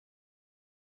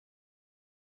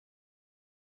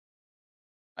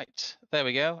Right, there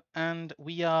we go, and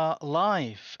we are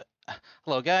live.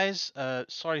 Hello, guys.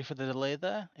 Sorry for the delay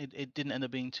there. It didn't end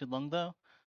up being too long though.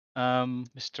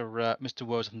 Mr.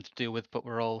 Woes having to deal with, but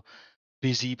we're all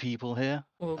busy people here.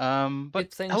 Well, But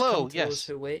good things come hello, to those yes,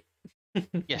 who wait.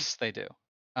 yes, they do.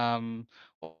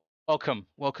 Welcome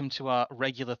to our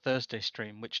regular Thursday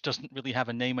stream, which doesn't really have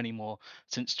a name anymore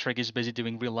since Trig is busy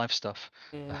doing real life stuff.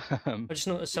 Yeah. Um, I just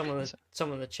noticed so-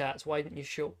 some of the chats. Why didn't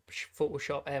you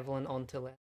Photoshop Evelyn onto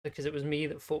it? Because it was me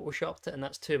that photoshopped it, and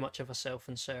that's too much of a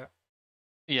self-insert.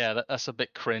 yeah, that's a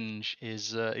bit cringe.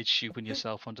 Is shooting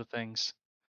yourself onto things.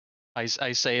 I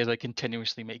say as I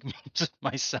continuously make memes of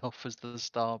myself as the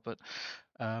star, but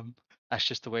that's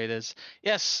just the way it is.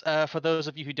 Yes, for those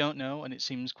of you who don't know, and it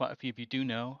seems quite a few of you do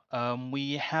know,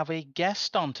 we have a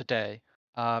guest on today,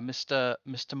 Mr.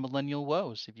 Millennial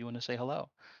Woes. If you want to say hello.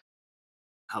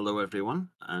 Hello, everyone,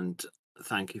 and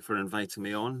thank you for inviting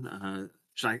me on.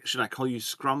 Should I call you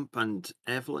Scrump and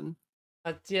Evelyn?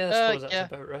 Yeah, I suppose that's Yeah,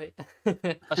 about right.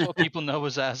 that's what people know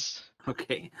us as.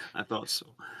 Okay, I thought so.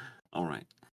 All right.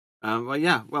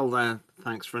 Well,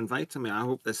 thanks for inviting me. I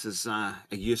hope this is a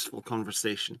useful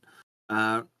conversation.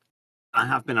 I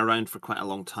have been around for quite a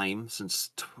long time,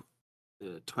 since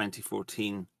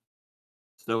 2014.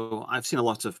 So I've seen a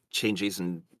lot of changes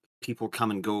and people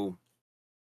come and go,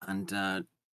 and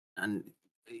and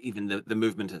even the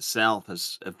movement itself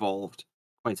has evolved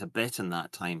quite a bit in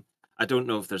that time. I don't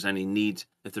know if there'd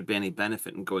be any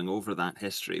benefit in going over that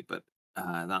history, but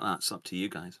that's up to you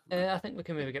guys. I think we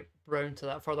can maybe get round to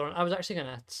that further on. I was actually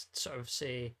going to sort of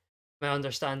say, I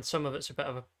understand some of it's a bit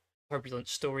of a turbulent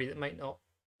story that might not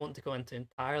want to go into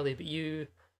entirely, but you,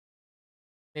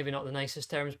 maybe not the nicest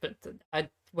terms, but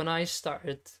when I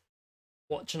started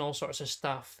watching all sorts of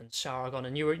stuff and Sargon,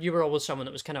 and you were always someone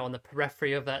that was kind of on the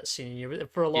periphery of that scene.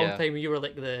 For a long Yeah. time you were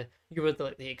like the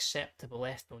acceptable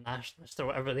ethno nationalist or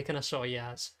whatever they kind of saw you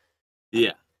as.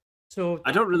 Yeah, So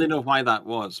I don't really know why that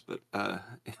was, but I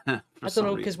for don't some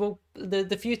know, because reason.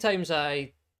 the few times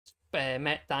I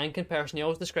met Dank in person, he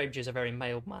always described you as a very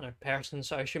mild mannered person.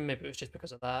 So I assume maybe it was just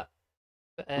because of that.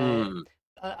 But Hmm.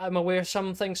 I'm aware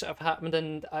some things that have happened,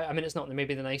 and I mean it's not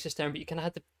maybe the nicest term, but you kind of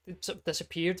had to sort of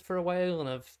disappeared for a while,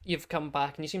 and you've come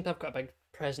back, and you seem to have got a big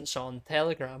presence on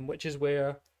Telegram, which is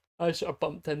where I sort of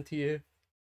bumped into you.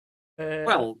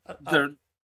 Well, Uh, uh, there.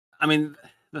 I mean,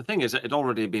 the thing is, I had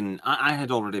already been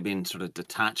sort of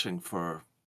detaching for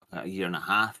a year and a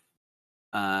half,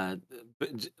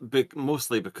 but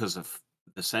mostly because of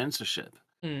the censorship,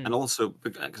 and hmm, also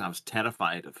because I was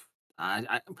terrified of.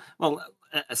 Well,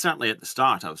 certainly at the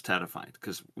start I was terrified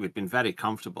because we'd been very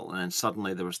comfortable, and then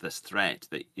suddenly there was this threat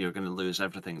that you're going to lose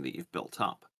everything that you've built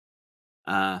up.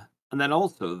 And then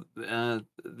also the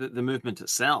movement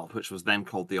itself, which was then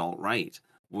called the alt right,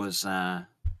 was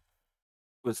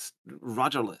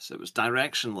rudderless. It was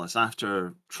directionless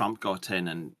after Trump got in,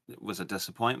 and it was a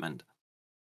disappointment.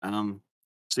 Um,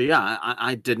 so yeah,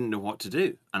 I didn't know what to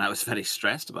do, and I was very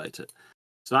stressed about it.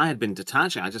 So I had been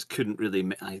detaching. I just couldn't really.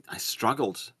 I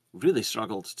struggled, really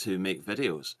struggled to make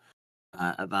videos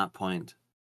at that point.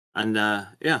 And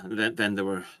yeah, then there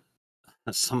were,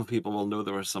 as some people will know,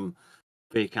 there were some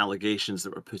fake allegations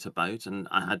that were put about, and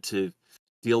I had to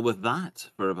deal with that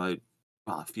for about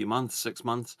a few months, 6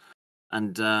 months.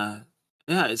 And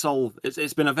yeah,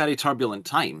 it's been a very turbulent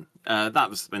time. That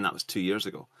was 2 years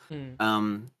ago.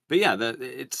 hmm. But yeah,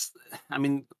 it's I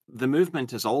mean the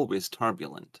movement is always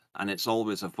turbulent and it's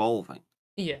always evolving,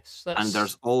 Yes, and that's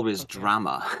there's always okay.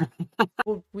 drama.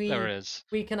 Well, There is.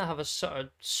 we kind of have a sort of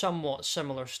somewhat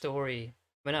similar story.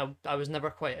 I mean, I was never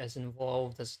quite as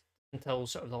involved as until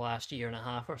sort of the last year and a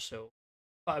half or so,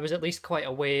 but I was at least quite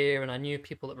aware, and I knew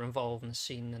people that were involved in the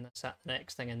scene, and that's that the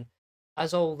next thing. And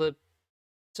as all the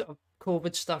sort of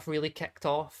COVID stuff really kicked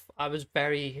off, I was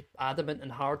very adamant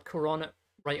and hardcore on it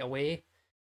right away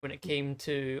when it came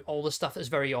to all the stuff that's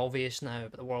very obvious now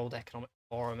about the World Economic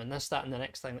Forum and this, that, and the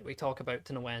next thing that we talk about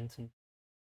to no end, and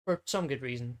for some good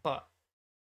reason. But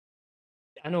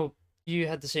I know you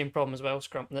had the same problem as well,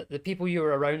 Scrump, that the people you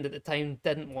were around at the time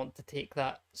didn't want to take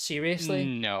that seriously,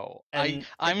 No, and it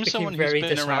I'm became someone who's very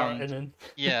been around. disheartening.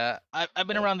 Yeah, I've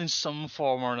been Uh, around in some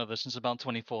form or another since about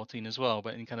 2014 as well,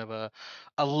 but in kind of a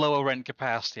lower rent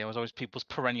capacity. I was always people's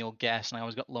perennial guest, and I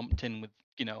always got lumped in with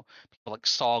people like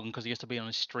Sog because he used to be on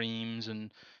his streams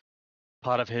and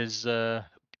part of his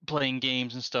playing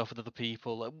games and stuff with other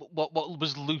people. What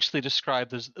was loosely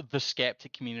described as the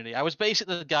skeptic community. I was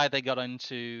basically the guy they got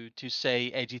into to say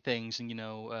edgy things,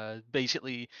 and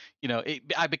basically,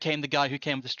 I became the guy who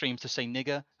came to the streams to say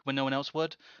nigger when no one else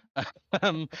would,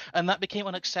 and that became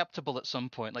unacceptable at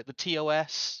some point. Like the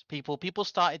TOS people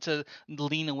started to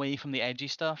lean away from the edgy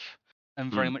stuff.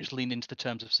 and very much leaned into the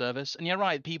terms of service. And you're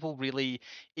right, people really,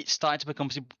 it started to become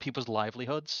people's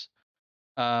livelihoods.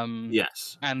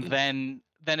 Yes. And Yes.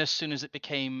 then as soon as it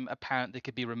became apparent they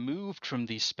could be removed from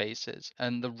these spaces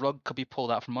and the rug could be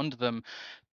pulled out from under them,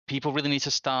 people really need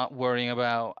to start worrying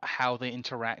about how they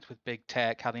interact with big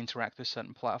tech, how they interact with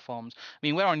certain platforms. I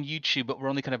mean, we're on YouTube, but we're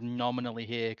only kind of nominally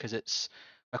here because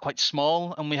we're quite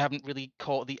small and we haven't really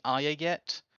caught the ire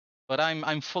yet. But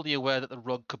I'm fully aware that the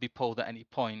rug could be pulled at any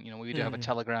point. You know, we do have a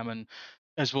Telegram, and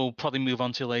as we'll probably move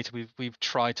on to later, we've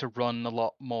tried to run a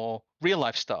lot more real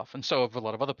life stuff, and so have a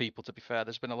lot of other people. To be fair,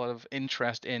 there's been a lot of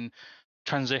interest in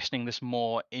transitioning this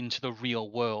more into the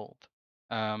real world.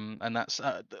 And that's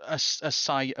a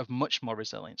site of much more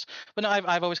resilience. But no,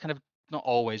 I've always kind of, not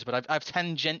always, but I've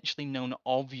tangentially known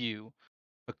of you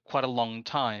for quite a long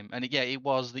time. And it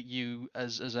was that you,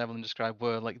 as Evelyn described,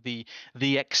 were like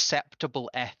the acceptable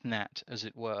ethnet, as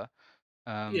it were.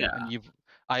 Yeah. And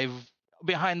I've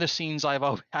behind the scenes,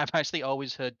 I've actually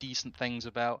always heard decent things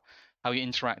about how you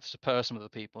interact as a person with other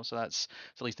people. So that's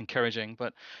at least encouraging.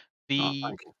 But Oh, the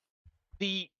thank you.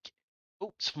 the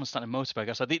someone's starting to motivate, I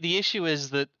guess. The issue is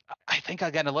that I think,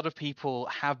 again, a lot of people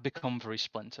have become very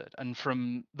splintered, and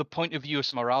from the point of view of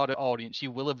some of our audience,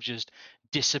 you will have just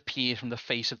disappeared from the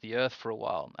face of the earth for a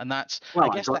while, and I Well,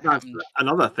 guess that that's happened.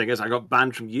 another thing is I got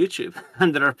banned from YouTube,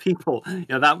 and there are people.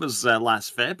 That was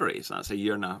last February, so that's a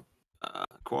year and a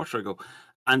quarter ago,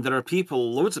 and there are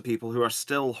people, loads of people, who are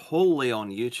still wholly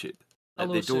on YouTube.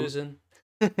 Hello, They don't. Susan.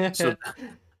 So,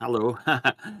 hello.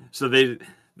 So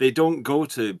they don't go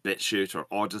to BitChute or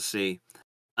Odyssey,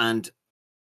 and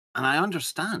I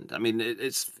understand. I mean,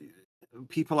 it's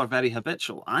people are very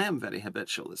habitual. I am very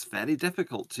habitual. It's very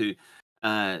difficult to,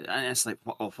 and it's like,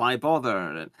 why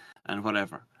bother and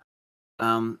whatever.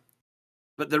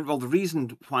 But the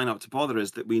reason why not to bother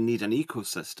is that we need an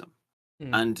ecosystem,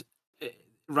 and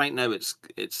right now it's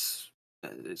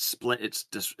split. It's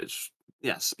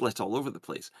split all over the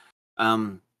place.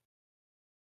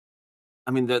 I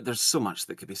mean, there's so much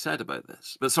that could be said about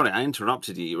this. But sorry, I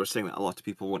interrupted you. You were saying that a lot of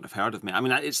people wouldn't have heard of me. I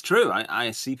mean, it's true. I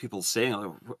see people saying,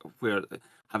 "Oh, where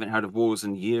haven't heard of Woes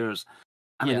in years."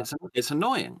 I mean, it's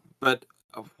annoying, but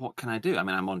what can I do? I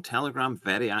mean, I'm on Telegram,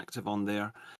 very active on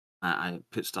there. I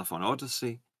put stuff on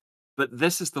Odyssey. But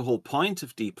this is the whole point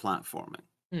of deplatforming.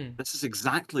 This is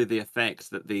exactly the effect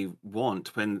that they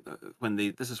want when they.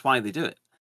 This is why they do it.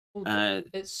 Well,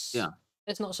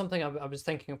 it's not something I was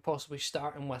thinking of possibly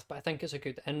starting with, but I think it's a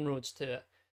good inroads to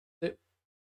it.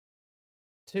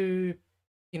 To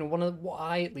one of what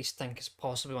I at least think is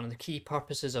possibly one of the key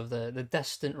purposes of the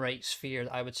dissident right sphere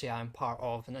that I would say I'm part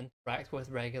of and interact with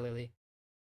regularly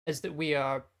is that we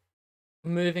are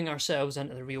moving ourselves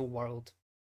into the real world.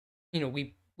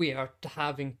 We are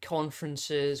having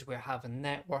conferences, we're having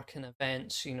networking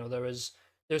events.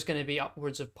 There's going to be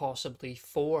upwards of possibly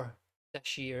 4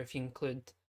 this year if you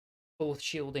include both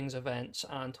Shielding's events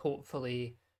and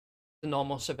hopefully the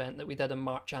Nomos event that we did in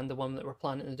March and the one that we're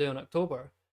planning to do in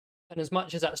October. And as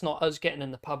much as that's not us getting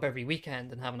in the pub every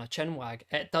weekend and having a chinwag,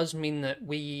 it does mean that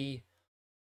we're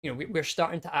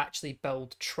starting to actually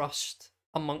build trust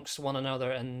amongst one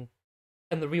another in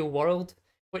the real world,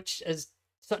 which is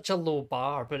such a low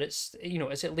bar, but it's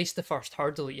at least the first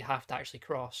hurdle that you have to actually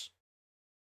cross.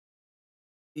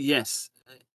 Yes,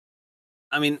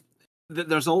 I mean,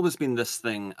 there's always been this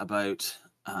thing about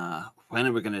when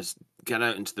are we going to get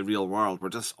out into the real world? We're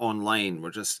just online.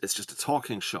 It's just a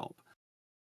talking shop.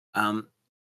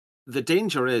 The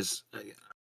danger is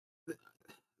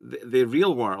the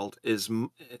real world is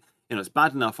it's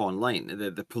bad enough online.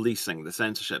 The policing, the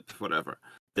censorship, whatever,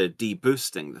 the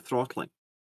deboosting, the throttling.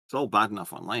 It's all bad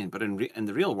enough online, but in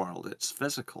the real world, it's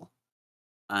physical,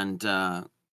 and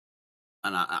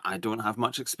I don't have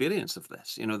much experience of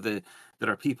this. There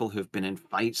are people who've been in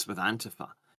fights with Antifa,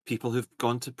 people who've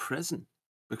gone to prison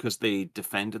because they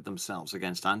defended themselves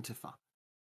against Antifa.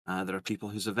 There are people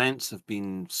whose events have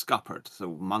been scuppered,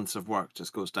 so months of work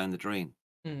just goes down the drain.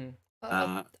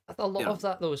 A lot of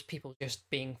that, though, is people just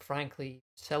being frankly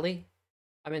silly.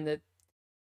 I mean, the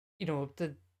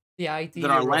idea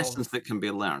there are lessons that can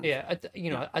be learned.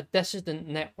 A dissident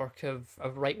network of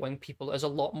right-wing people is a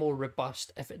lot more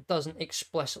robust if it doesn't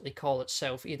explicitly call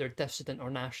itself either dissident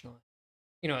or nationalist.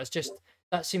 It's just,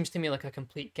 that seems to me like a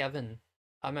complete given.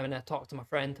 I mean, I talked to my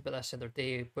friend about this the other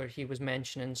day where he was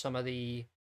mentioning some of the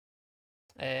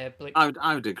I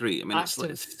would agree. I mean,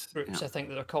 active groups, I think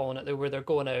that they're calling it, where they're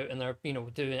going out and they're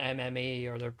doing MMA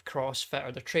or they're CrossFit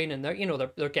or they're training.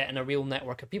 They're getting a real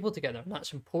network of people together, and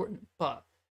that's important. But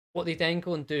what they then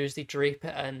go and do is they drape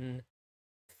it in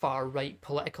far right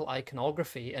political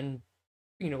iconography, and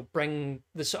bring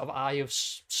the sort of eye of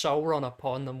Sauron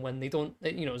upon them when they don't.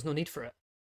 There's no need for it.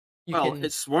 Well,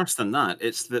 it's worse than that.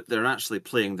 It's that they're actually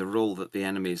playing the role that the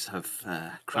enemies have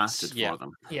crafted yeah. for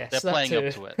them. Yes, They're that playing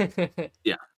up too. to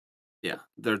it. Yeah,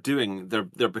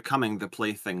 they're becoming the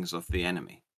playthings of the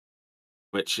enemy,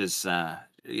 which is I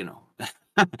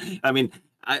mean,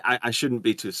 I shouldn't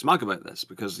be too smug about this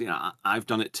because I've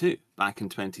done it too back in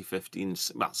 2015,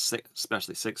 well,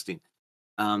 especially 16,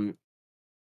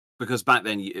 because back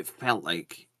then it felt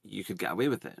like you could get away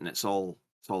with it, and it's all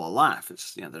a laugh.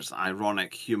 It's there's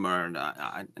ironic humor, and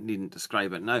I needn't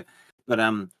describe it now, but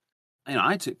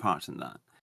I took part in that,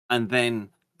 and then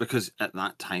because at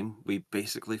that time we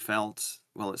basically felt,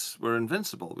 well, we're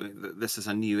invincible. This is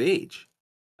a new age.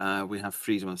 We have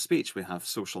freedom of speech. We have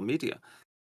social media.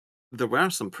 There were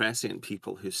some prescient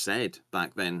people who said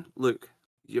back then, "Look,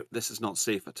 this is not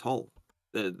safe at all.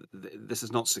 This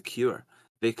is not secure.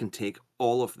 They can take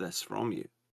all of this from you."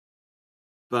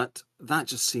 But that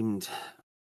just seemed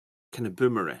kind of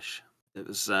boomerish. It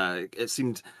was. It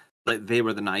seemed like they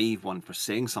were the naive one for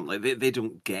saying something. Like they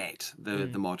don't get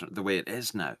the way it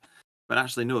is now. But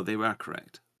actually, no, they were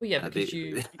correct. Well, yeah, because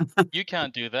you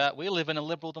can't do that. We live in a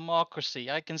liberal democracy.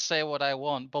 I can say what I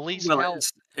want. Police help.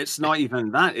 It's not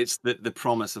even that. It's the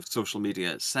promise of social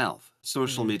media itself.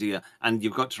 Social media, and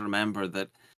you've got to remember that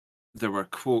there were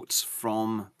quotes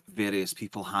from various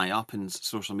people high up in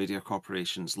social media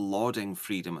corporations lauding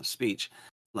freedom of speech,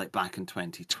 like back in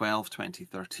 2012,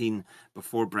 2013,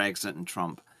 before Brexit and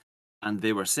Trump. And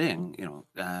they were saying,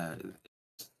 and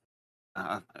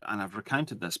I've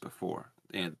recounted this before.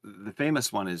 The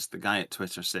famous one is the guy at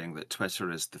Twitter saying that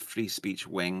Twitter is the free speech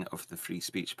wing of the free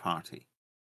speech party.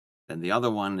 Then the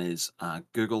other one is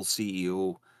Google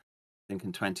CEO, I think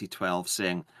in 2012,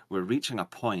 saying we're reaching a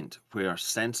point where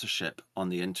censorship on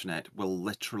the internet will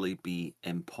literally be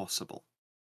impossible.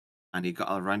 And he got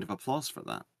a round of applause for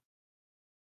that.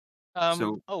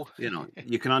 So,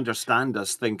 you can understand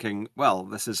us thinking, well,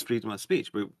 this is freedom of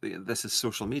speech. This is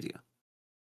social media.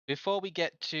 Before we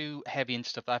get too heavy into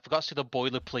stuff, I forgot to do the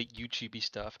boilerplate YouTubey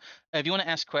stuff. If you want to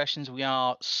ask questions, we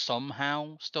are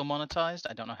somehow still monetized.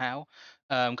 I don't know how,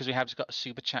 because we have just got a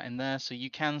super chat in there, so you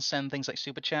can send things like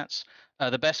super chats.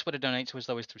 The best way to donate to us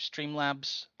though is through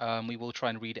Streamlabs. We will try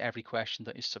and read every question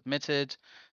that is submitted.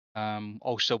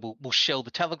 Also, we'll shill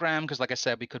the Telegram because, like I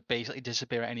said, we could basically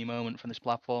disappear at any moment from this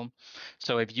platform.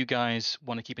 So if you guys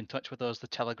want to keep in touch with us, the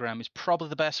Telegram is probably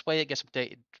the best way. It gets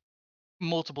updated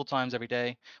multiple times every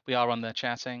day. We are on there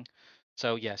chatting.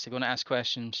 So yes, if you want to ask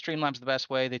questions, Streamlabs the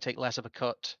best way. They take less of a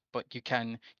cut, but you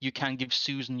can give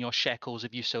Susan your shekels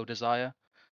if you so desire.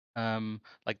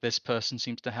 Like this person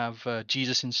seems to have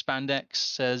Jesus in spandex,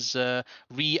 says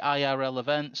re-IRL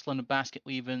events, London Basket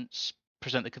events,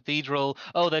 present the cathedral.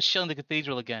 Oh, they're showing the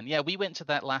cathedral again. Yeah, we went to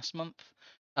that last month.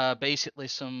 Basically,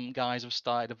 some guys have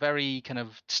started a very kind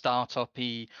of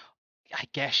startup-y, I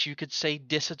guess you could say,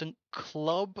 dissident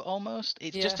club almost.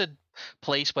 It's just a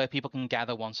place where people can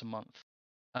gather once a month.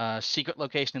 Secret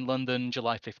location in London,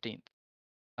 July 15th.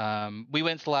 We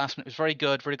went to the last one. It was very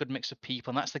good mix of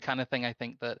people, and that's the kind of thing I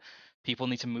think that people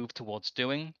need to move towards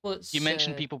doing. Well, You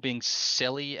mentioned people being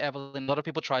silly, Evelyn. A lot of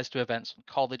people tries to do events on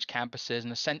college campuses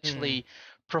and essentially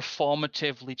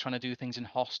performatively trying to do things in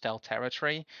hostile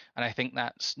territory, and I think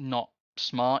that's not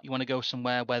smart. You want to go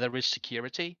somewhere where there is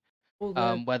security,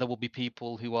 where there will be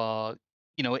people who are,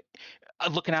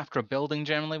 looking after a building.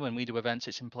 Generally, when we do events,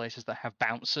 it's in places that have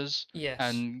bouncers. Yes.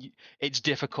 And it's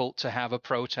difficult to have a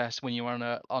protest when you're on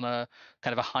a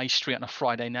kind of a high street on a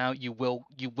Friday. Now you will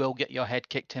get your head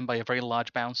kicked in by a very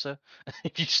large bouncer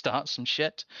if you start some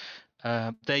shit.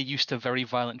 They're used to very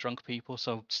violent drunk people,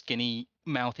 so skinny,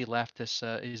 mouthy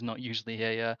leftists is not usually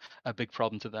a big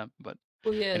problem to them. But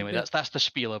anyway, that's the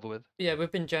spiel over with. Yeah,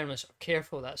 we've been generally sort of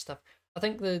careful of that stuff. I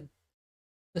think the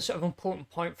sort of important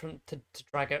point to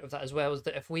drag out of that as well is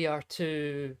that if we are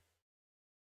to,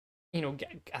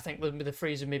 I think the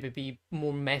phrase would maybe be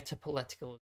more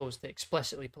meta-political as opposed to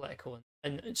explicitly political,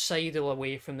 and sidle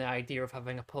away from the idea of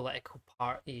having a political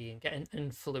party and getting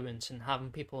influence and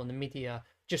having people in the media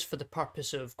just for the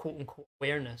purpose of quote-unquote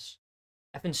awareness.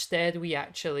 If instead we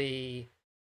actually,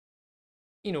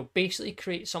 basically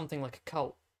create something like a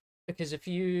cult, because if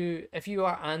you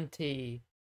are anti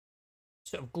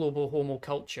sort of global homo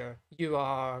culture, you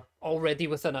are already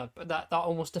within that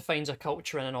almost defines a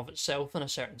culture in and of itself in a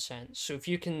certain sense. So if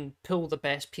you can pull the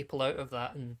best people out of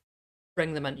that and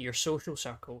bring them into your social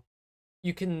circle,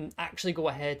 you can actually go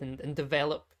ahead and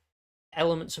develop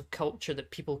elements of culture that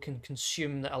people can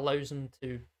consume that allows them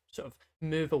to sort of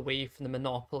move away from the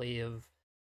monopoly of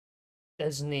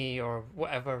Disney or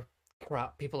whatever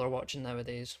crap people are watching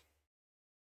nowadays.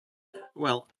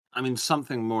 Well, I mean,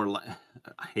 something more like,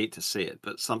 I hate to say it,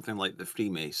 but something like the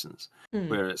Freemasons, Hmm.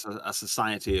 where it's a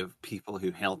society of people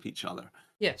who help each other.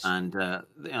 Yes. And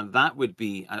that would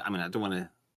be, I mean, I don't want to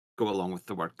go along with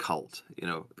the word cult,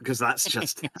 because that's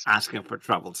just asking for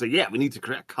trouble. So, yeah, we need to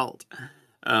create a cult.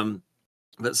 Um,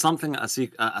 but something, a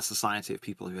society of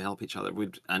people who help each other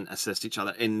would and assist each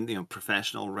other in,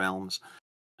 professional realms.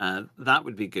 That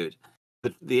would be good.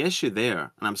 The issue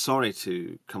there, and I'm sorry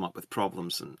to come up with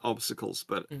problems and obstacles,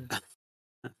 but Mm.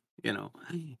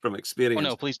 from Oh experience,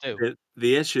 no, please do.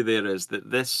 the issue there is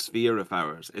that this sphere of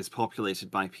ours is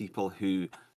populated by people who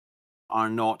are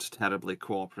not terribly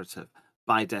cooperative.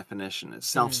 By definition, it's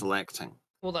Mm. self-selecting.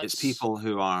 Well, It's that's people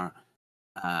who are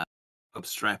uh,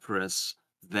 obstreperous,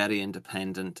 very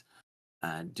independent,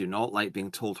 do not like being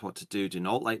told what to do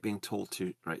not like being told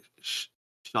to, right,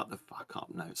 shut the fuck up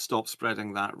now. Stop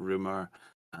spreading that rumor.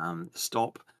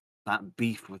 Stop that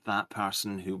beef with that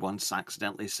person who once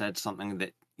accidentally said something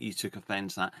that you took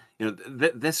offense at.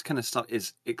 This kind of stuff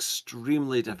is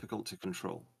extremely difficult to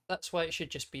control. that's why it should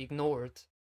just be ignored.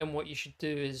 And what you should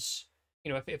do is,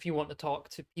 if you want to talk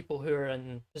to people who are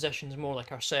in positions more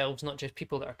like ourselves, not just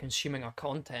people that are consuming our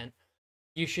content,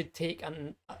 you should take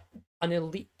an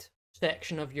elite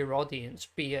section of your audience,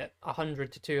 be it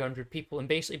 100 to 200 people, and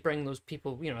basically bring those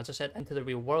people, as I said, into the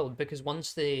real world. Because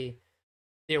once they're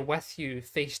with you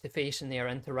face to face and they are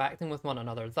interacting with one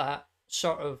another, that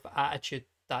sort of attitude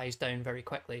dies down very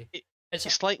quickly. It, It's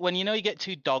it's like when you get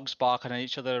two dogs barking at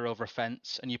each other over a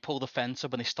fence, and you pull the fence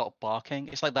up and they stop barking.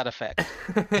 It's like that effect.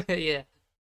 yeah.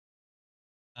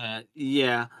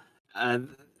 Yeah,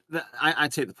 I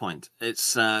take the point.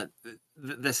 It's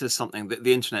this is something that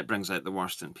the internet brings out the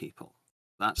worst in people.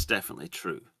 That's definitely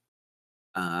true.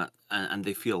 And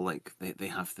they feel like they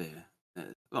have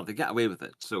well, they get away with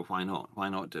it, so why not? Why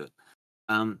not do it?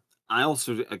 I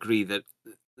also agree that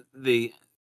the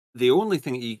the only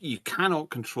thing you cannot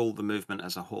control the movement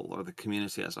as a whole or the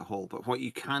community as a whole, but what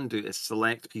you can do is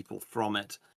select people from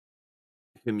it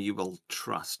whom you will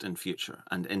trust in future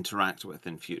and interact with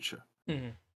in future.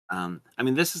 Mhm. I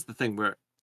mean, this is the thing where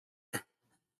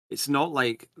it's not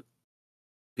like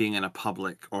being in a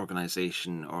public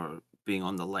organization or being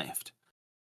on the left.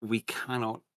 We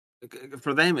cannot.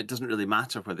 For them, it doesn't really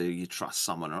matter whether you trust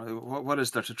someone or what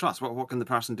is there to trust. What can the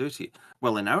person do to you?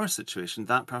 Well, in our situation,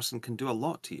 that person can do a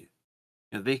lot to you.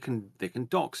 They can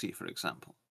dox you, for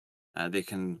example. They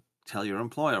can tell your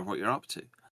employer what you're up to.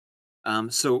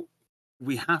 So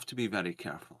we have to be very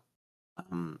careful.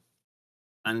 Um,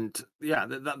 and yeah,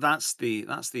 that's the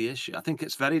issue. I think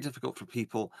it's very difficult for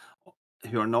people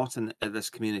who are not in this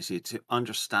community to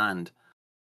understand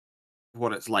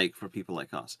what it's like for people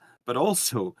like us, but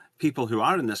also people who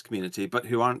are in this community but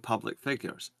who aren't public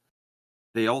figures.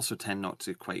 They also tend not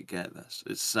to quite get this.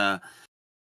 It's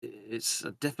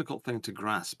a difficult thing to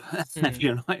grasp if Mhm.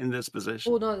 you're not in this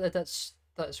position. Well, no, that's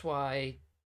why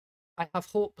I have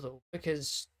hope though,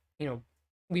 because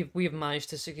we've managed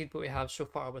to succeed what we have so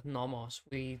far with Nomos.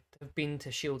 We have been to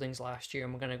Shieldings last year,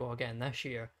 and we're going to go again this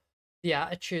year. The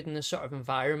attitude and the sort of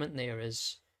environment there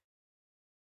is,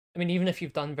 I mean, even if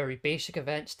you've done very basic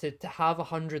events, to have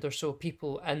 100 or so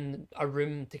people in a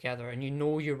room together, and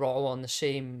you're all on the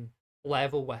same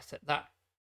level with it, that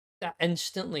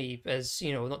instantly is,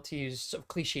 not to use sort of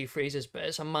cliche phrases, but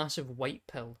it's a massive white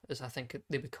pill, as I think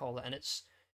they would call it, and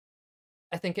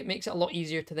I think it makes it a lot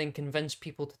easier to then convince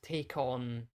people to take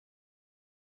on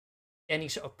any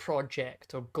sort of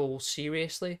project or goal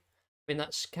seriously. I mean,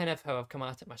 that's kind of how I've come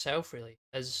at it myself, really,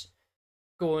 is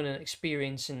going and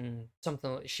experiencing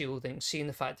something like shielding, seeing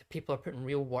the fact that people are putting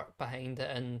real work behind it,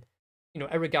 and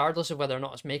regardless of whether or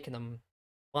not it's making them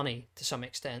money to some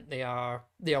extent, they are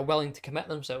willing to commit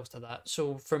themselves to that.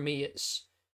 So for me, it's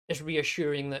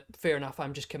reassuring that fair enough,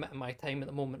 I'm just committing my time at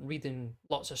the moment, reading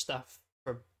lots of stuff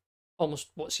for almost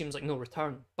what seems like no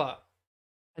return, but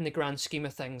in the grand scheme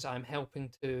of things, I'm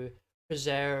helping to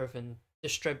preserve and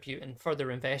distribute and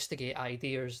further investigate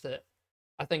ideas that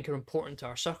I think are important to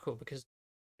our circle, because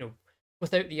you know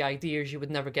without the ideas you would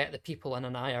never get the people in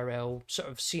an IRL sort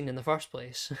of scene in the first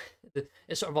place.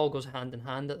 It sort of all goes hand in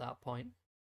hand at that point.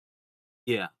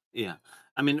 Yeah, yeah.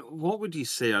 I mean, what would you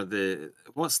say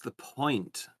what's the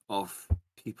point of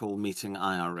people meeting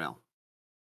IRL?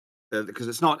 Because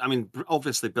it's not, I mean,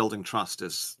 obviously building trust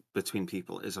is between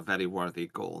people is a very worthy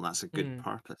goal, and that's a good Hmm.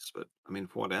 purpose. But I mean,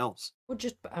 what else? Well,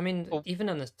 just I mean, Well, even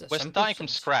in the we're simple starting from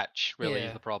things. scratch, really, is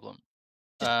Yeah. the problem.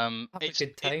 Have a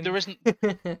good there time.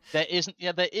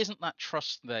 isn't that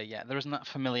trust there yet. There isn't that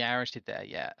familiarity there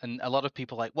yet. And a lot of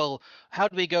people are like, well, how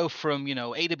do we go from,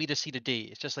 A to B to C to D?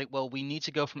 It's just like, well, we need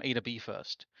to go from A to B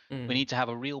first. We Mm, need to have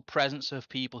a real presence of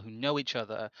people who know each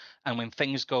other, and when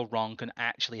things go wrong, can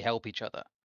actually help each other.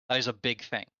 That is a big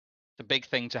thing. It's a big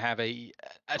thing to have a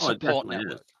Oh, it support definitely is.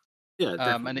 network. Yeah, it And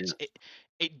definitely is.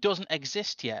 it doesn't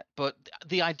exist yet. But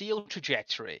the ideal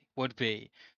trajectory would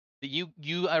be that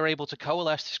you are able to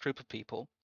coalesce this group of people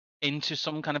into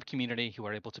some kind of community who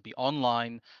are able to be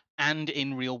online and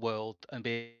in real world and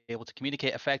be able to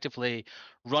communicate effectively,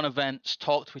 run events,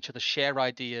 talk to each other, share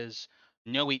ideas,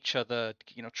 know each other,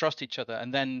 trust each other.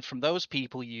 And then from those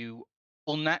people, you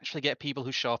will naturally get people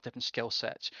who show off different skill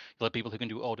sets. You'll have people who can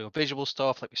do audio visual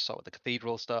stuff, like we saw with the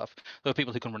cathedral stuff. There are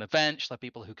people who can run events. There are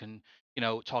people who can,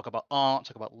 talk about art,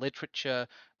 talk about literature.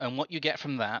 And what you get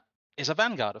from that is a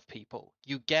vanguard of people.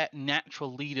 You get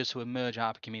natural leaders who emerge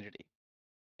out of a community,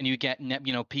 and you get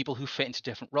people who fit into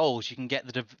different roles. You can get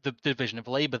the division of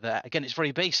labor there. Again, it's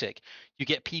very basic. You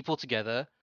get people together,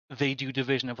 they do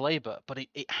division of labor, but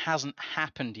it hasn't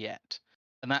happened yet.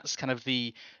 And that's kind of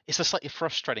it's a slightly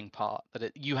frustrating part,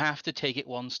 that you have to take it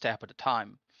one step at a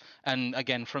time. And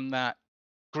again, from that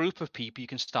group of people, you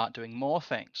can start doing more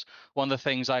things. One of the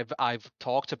things I've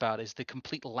talked about is the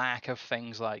complete lack of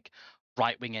things like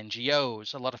right-wing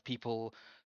NGOs. A lot of people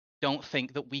don't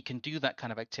think that we can do that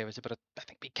kind of activity, but I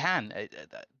think we can.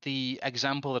 The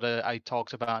example that I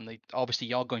talked about, and obviously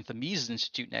you're going to the Mises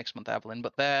Institute next month, Evelyn,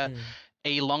 but they're mm,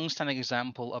 a long-standing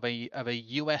example of a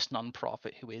US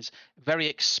nonprofit who is very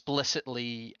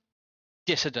explicitly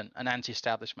dissident and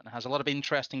anti-establishment, has a lot of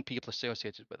interesting people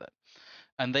associated with it,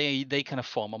 and they kind of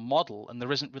form a model, and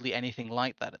there isn't really anything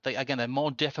like that. They're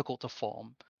more difficult to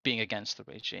form, being against the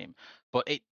regime, but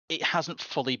it hasn't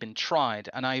fully been tried.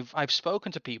 And I've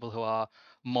spoken to people who are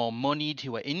more moneyed,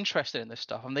 who are interested in this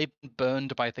stuff, and they've been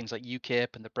burned by things like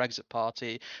UKIP and the Brexit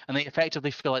Party, and they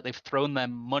effectively feel like they've thrown their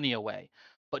money away.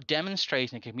 But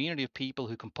demonstrating a community of people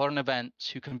who can put on events,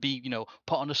 who can be,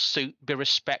 put on a suit, be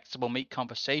respectable, make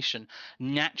conversation,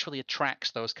 naturally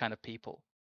attracts those kind of people,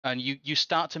 and you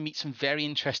start to meet some very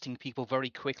interesting people very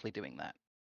quickly doing that.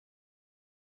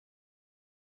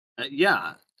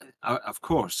 Yeah, of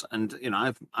course. And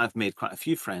I've made quite a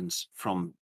few friends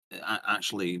from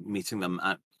actually meeting them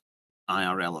at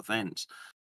IRL events.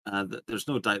 There's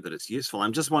no doubt that it's useful.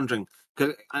 I'm just wondering,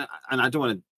 and I don't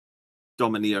want to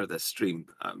domineer this stream.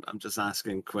 I'm just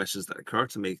asking questions that occur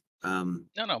to me. No,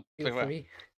 feel very well. free.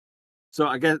 So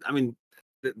I mean,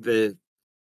 the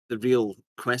real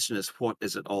question is, what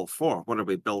is it all for? What are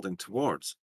we building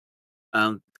towards?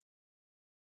 I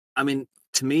mean,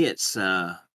 to me, it's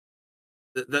there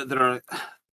are.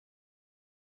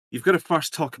 You've got to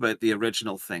first talk about the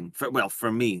original thing.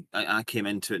 For me, I came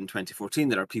into it in 2014.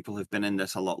 There are people who've been in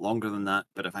this a lot longer than that.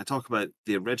 But if I talk about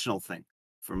the original thing,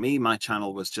 for me, my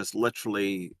channel was just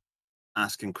literally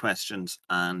asking questions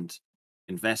and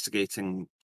investigating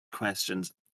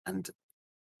questions and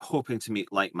hoping to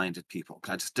meet like-minded people.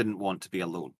 'Cause I just didn't want to be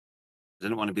alone. I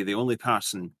didn't want to be the only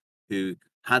person who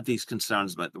had these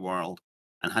concerns about the world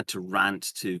and had to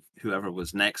rant to whoever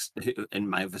was next in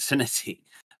my vicinity.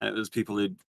 And it was people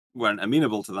who weren't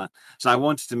amenable to that. So I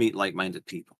wanted to meet like-minded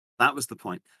people. That was the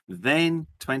point. Then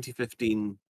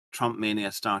 2015, Trump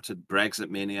mania started, Brexit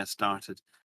mania started.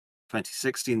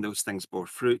 2016, those things bore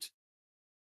fruit.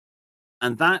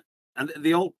 And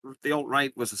the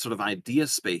alt-right was a sort of idea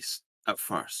space at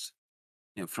first.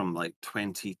 From like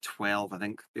 2012, I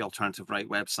think the Alternative Right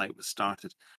website was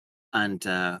started, and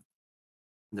there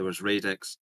was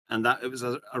Radix, and that it was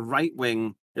a right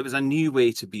wing. It was a new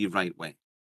way to be right wing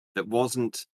that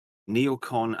wasn't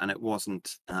neocon and it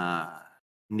wasn't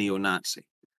neo-Nazi.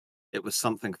 It was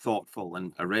something thoughtful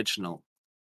and original,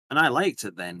 and I liked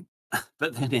it then.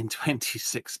 But then in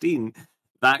 2016,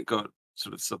 that got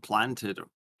sort of supplanted or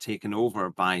taken over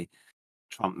by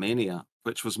Trump mania,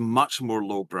 which was much more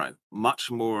lowbrow, much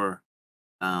more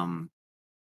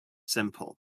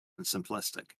simple and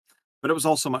simplistic. But it was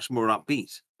also much more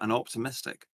upbeat and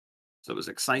optimistic. So it was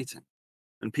exciting.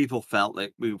 And people felt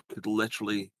like we could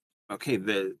literally, okay,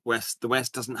 the West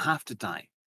doesn't have to die.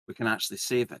 We can actually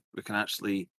save it. We can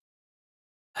actually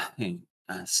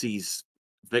seize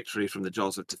victory from the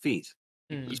jaws of defeat.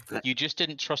 Mm, You just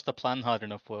didn't trust the plan hard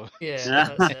enough, Will. yeah,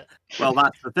 Yeah. that's it. Well,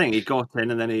 that's the thing. He got in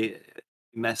and then he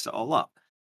messed it all up.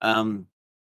 And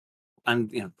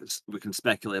we can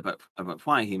speculate about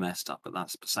why he messed up, but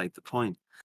that's beside the point.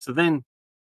 So then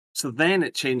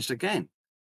it changed again,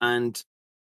 and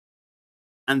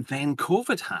then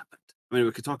COVID happened, I mean,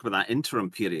 we could talk about that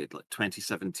interim period, like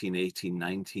 2017, 18,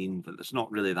 19, but there's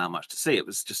not really that much to say. It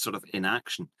was just sort of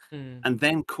inaction. Mm. And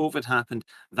then COVID happened.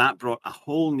 That brought a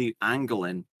whole new angle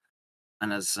in.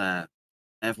 And as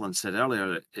Evelyn said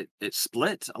earlier, it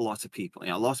split a lot of people.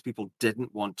 A lot of people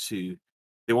didn't want to,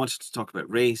 they wanted to talk about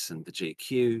race and the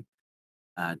JQ,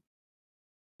 uh,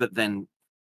 but then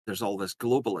there's all this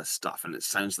globalist stuff, and it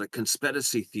sounds like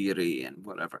conspiracy theory and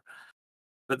whatever.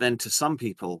 But then to some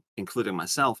people, including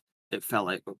myself, it felt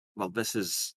like, well, this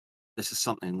is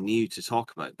something new to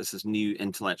talk about. This is new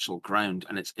intellectual ground,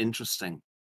 and it's interesting,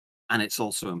 and it's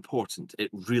also important. It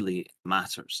really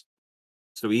matters.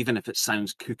 So even if it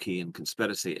sounds kooky and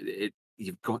conspiracy,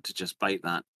 you've got to just bite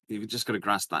that. You've just got to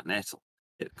grasp that nettle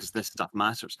because this stuff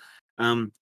matters.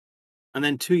 And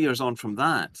then 2 years on from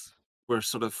that, we're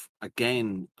sort of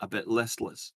again a bit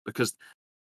listless because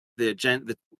the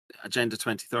agenda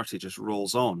 2030 just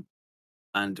rolls on,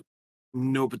 and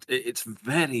nobody. It's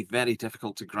very very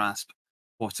difficult to grasp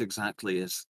what exactly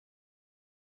is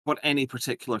what any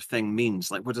particular thing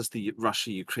means. Like, what does the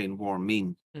Russia-Ukraine war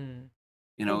mean? Mm.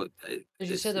 You Well, know, as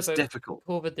you it's said it's about difficult.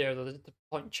 COVID there, though, the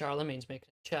point Charlemagne's making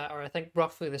in chat, or I think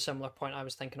roughly the similar point I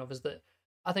was thinking of, is that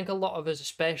I think a lot of us,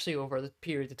 especially over the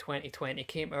period of 2020,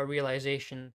 came to a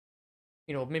realization,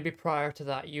 maybe prior to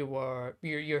that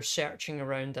you're searching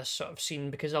around this sort of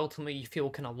scene because ultimately you feel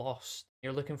kind of lost.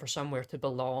 You're looking for somewhere to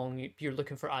belong. You're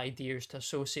looking for ideas to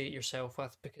associate yourself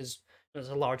with because there's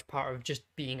a large part of just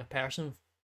being a person for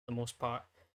the most part.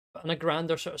 But on a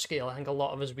grander sort of scale, I think a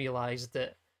lot of us realize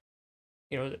that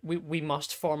we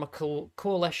must form a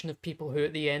coalition of people who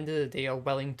at the end of the day are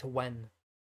willing to win,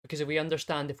 because if we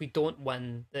understand if we don't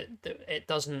win that it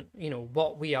doesn't,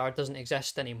 what we are doesn't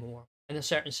exist anymore. In a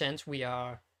certain sense we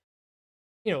are,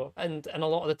 and a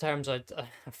lot of the terms are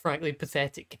frankly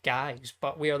pathetic guys,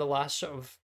 but we are the last sort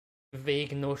of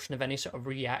vague notion of any sort of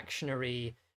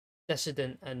reactionary,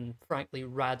 dissident, and frankly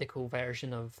radical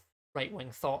version of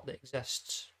right-wing thought that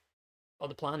exists on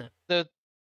the planet.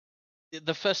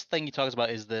 The first thing he talks about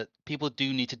is that people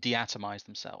do need to deatomize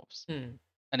themselves, Hmm.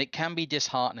 and it can be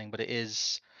disheartening, but it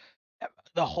is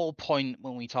the whole point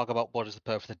when we talk about what is the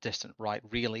purpose of Dissident, right?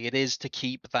 Really, it is to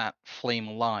keep that flame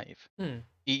alive. Hmm.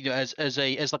 As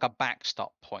like a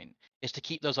backstop point, is to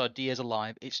keep those ideas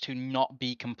alive. It's to not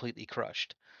be completely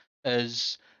crushed.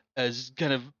 As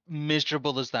kind of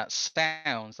miserable as that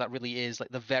sounds, that really is like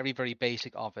the very very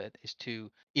basic of it is to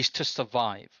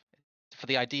survive, for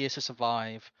the ideas to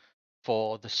survive,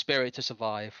 for the spirit to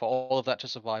survive, for all of that to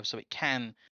survive, so it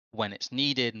can, when it's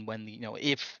needed, and when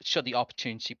if should the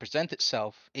opportunity present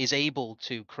itself, is able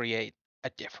to create a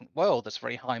different world. That's a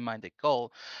very high-minded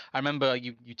goal. I remember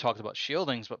you talked about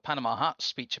shieldings, but Panama Hat's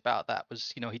speech about that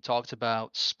was, he talked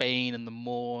about Spain and the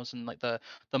Moors and like the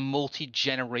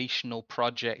multi-generational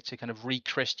project to kind of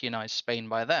re-Christianize Spain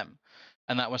by them,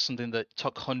 and that was something that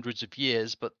took hundreds of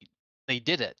years, but they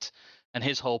did it. And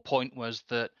his whole point was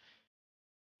that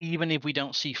even if we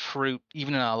don't see fruit,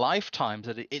 even in our lifetimes,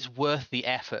 that it's worth the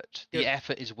effort. The You're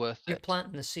effort is worth you're it.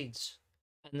 planting the seeds,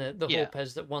 and the Yeah. hope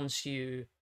is that once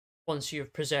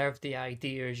you've preserved the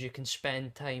ideas, you can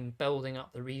spend time building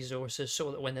up the resources so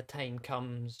that when the time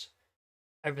comes,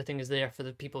 everything is there for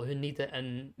the people who need it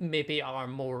and maybe are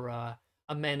more a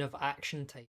men of action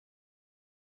type.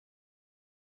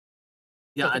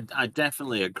 Yeah, So I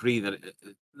definitely agree that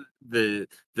the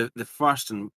first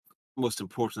and most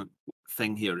important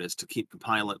thing here is to keep the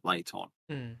pilot light on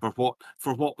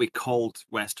for what we called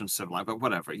Western civilization, but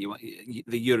whatever the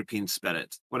European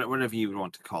spirit, whatever you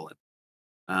want to call it.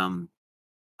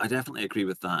 I definitely agree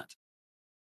with that.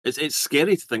 It's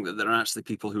scary to think that there are actually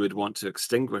people who would want to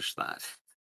extinguish that.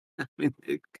 I mean,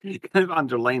 it kind of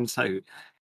underlines how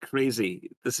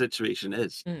crazy the situation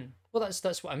is. Well,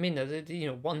 that's what I mean.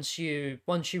 Once you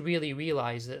really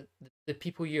realize that the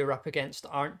people you're up against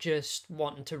aren't just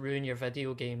wanting to ruin your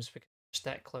video games because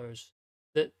they're sticklers,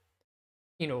 that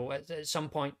at some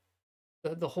point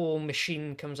the whole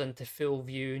machine comes into full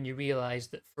view, and you realize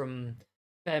that from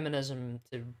feminism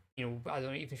to I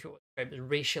don't even know what to describe it as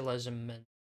racialism and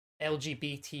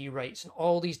LGBT rights and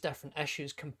all these different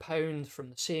issues compound from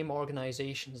the same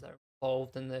organizations that are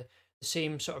involved in the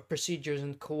same sort of procedures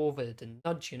in COVID and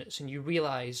nudge units, and you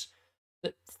realize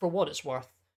that for what it's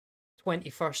worth,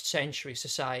 21st century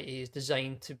society is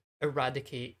designed to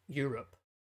eradicate Europe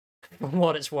for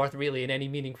what it's worth, really, in any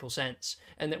meaningful sense,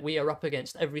 and that we are up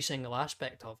against every single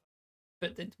aspect of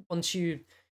it. But once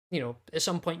at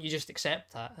some point, you just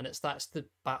accept that, and that's the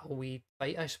battle we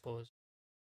fight, I suppose.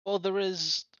 Well, there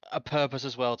is a purpose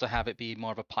as well to have it be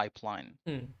more of a pipeline.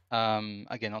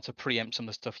 Again, not to preempt some of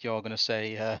the stuff you're going to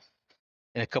say,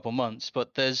 in a couple months.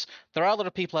 But there are a lot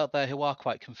of people out there who are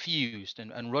quite confused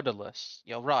and rudderless.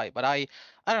 You're right, but I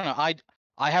don't know.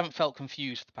 I haven't felt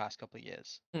confused for the past couple of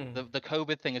years. The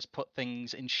COVID thing has put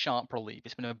things in sharp relief.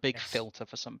 It's been a big filter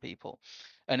for some people,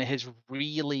 and it has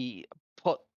really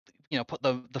put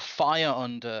the fire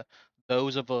under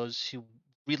those of us who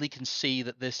really can see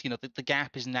that this the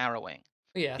gap is narrowing.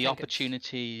 Yeah, The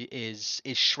opportunity is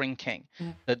shrinking.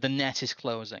 The net is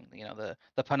closing.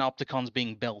 The panopticon's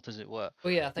being built, as it were.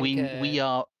 Well, yeah, I think we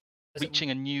are reaching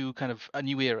a new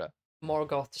era.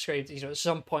 Morgoth described, at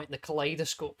some point the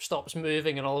kaleidoscope stops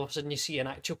moving and all of a sudden you see an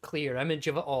actual clear image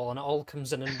of it all, and it all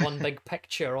comes in one big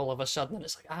picture all of a sudden, and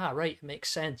it's like, right, it makes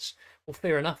sense. Well,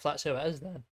 fair enough, that's how it is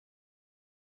then.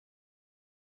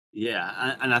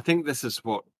 Yeah, and I think this was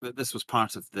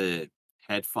part of the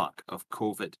head fuck of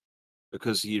COVID,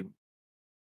 because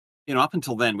up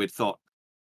until then we'd thought,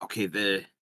 okay,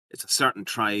 it's a certain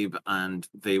tribe and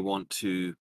they want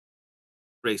to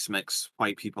race mix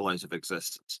white people out of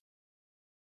existence.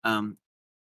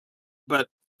 But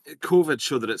COVID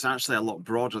showed that it's actually a lot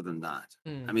broader than that.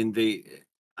 I mean,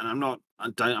 I'm not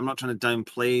trying to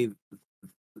downplay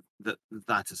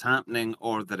that is happening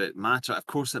or that it matters. Of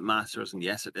course, it matters, and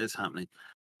yes, it is happening.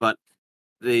 But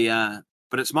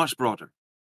but it's much broader.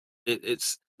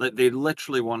 It's like they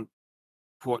literally want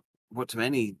what to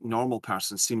any normal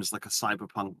person seems like a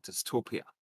cyberpunk dystopia.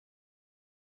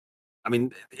 I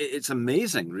mean, it's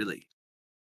amazing, really.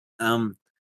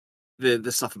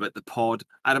 The stuff about the pod,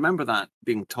 I remember that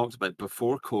being talked about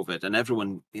before COVID, and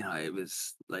everyone, it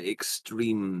was like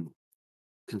extreme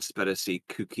conspiracy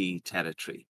kooky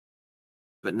territory.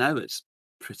 But now it's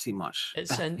pretty much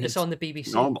it's on the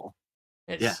BBC. Normal.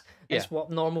 It's what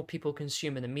normal people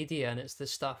consume in the media, and it's the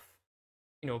stuff,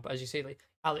 as you say, like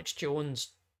Alex Jones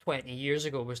 20 years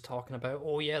ago was talking about,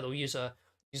 oh yeah, they'll use a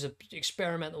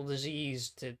experimental disease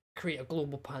to create a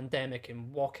global pandemic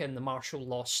and walk in the martial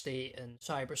law state and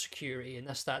cybersecurity and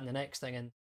this, that, and the next thing.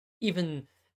 And even,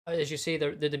 as you say,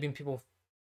 there'd have been people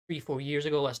 3-4 years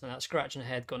ago listening to that, scratching their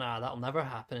head going, that'll never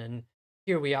happen. And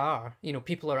here we are,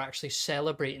 people are actually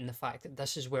celebrating the fact that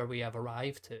this is where we have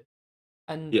arrived to.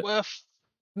 And we're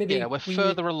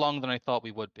further along than I thought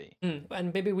we would be.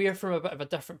 And maybe we're from a bit of a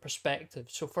different perspective.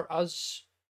 So for us,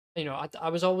 I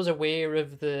was always aware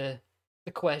of the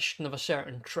question of a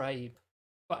certain tribe,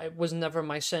 but it was never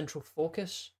my central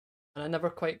focus, and I never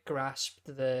quite grasped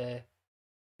the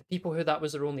people who that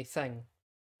was their only thing.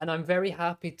 And I'm very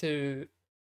happy to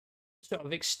sort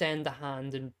of extend a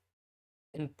hand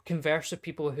and converse with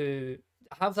people who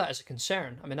have that as a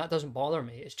concern. I mean, that doesn't bother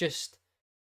me. It's just,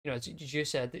 as you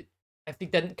said, if they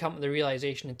didn't come to the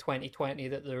realization in 2020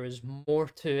 that there is more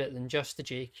to it than just the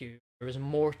JQ, there is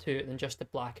more to it than just the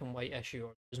black and white issue,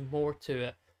 or there's more to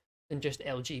it than just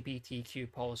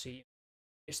LGBTQ policy.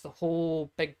 It's the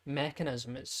whole big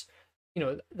mechanism. It's,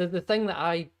 the thing that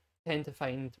I tend to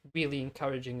find really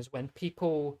encouraging is when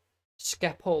people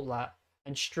skip all that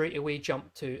and straight away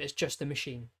jump to, it's just a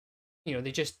machine.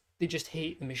 They just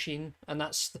hate the machine, and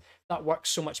that works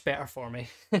so much better for me.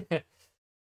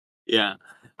 Yeah,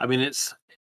 I mean, it's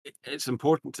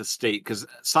important to state, because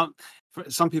some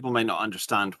people might not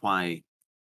understand why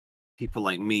people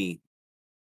like me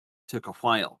took a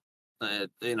while.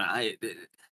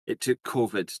 It took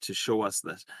COVID to show us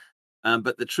this,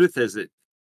 but the truth is that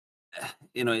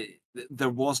there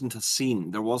wasn't a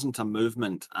scene, there wasn't a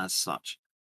movement as such,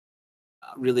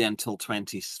 really until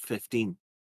 2015,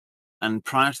 and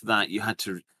prior to that, you had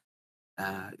to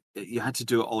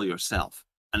do it all yourself.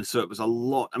 And so it was a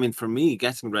lot. I mean, for me,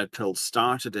 getting red pill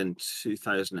started in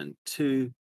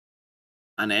 2002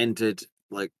 and ended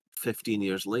like 15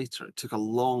 years later. It took a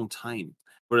long time.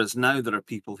 Whereas now there are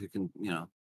people who can,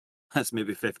 that's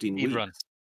maybe 15 weeks. Run.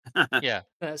 Yeah.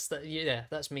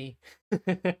 That's me.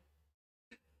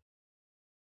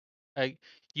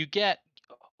 You get,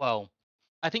 well,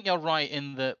 I think you're right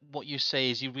in that what you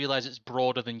say is you realize it's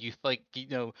broader than you think,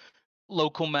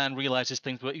 local man realizes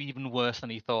things were even worse than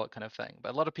he thought, kind of thing.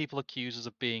 But a lot of people accuse us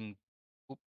of being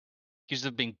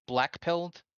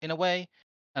black-pilled in a way,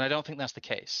 and I don't think that's the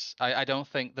case. I don't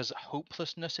think there's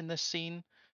hopelessness in this scene,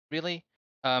 really.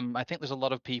 I think there's a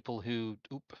lot of people who...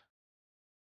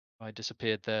 I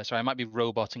disappeared there. Sorry, I might be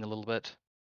roboting a little bit.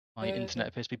 My internet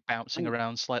appears to be bouncing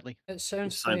around slightly. It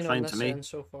sounds fine on this end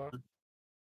so far.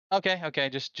 Okay,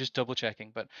 just double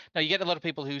checking. But no, you get a lot of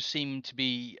people who seem to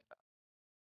be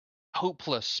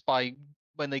hopeless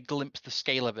when they glimpse the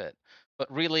scale of it. But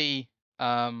really,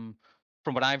 from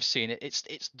what I've seen, it's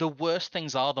the worse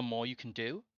things are, the more you can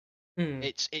do.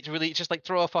 It's just like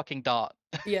throw a fucking dart.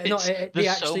 Yeah,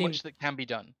 there's so much that can be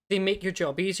done. They make your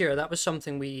job easier. That was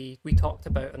something we talked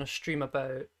about on a stream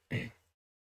about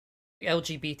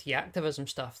LGBT activism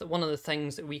stuff, that one of the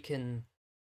things that we can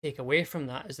take away from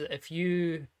that is that if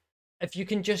you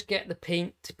can just get the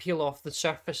paint to peel off the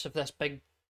surface of this big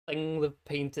thing they've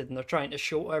painted and they're trying to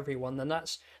show everyone, then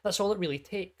that's all it really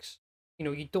takes. You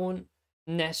know, you don't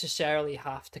necessarily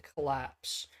have to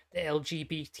collapse the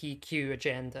LGBTQ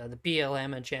agenda, the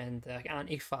BLM agenda,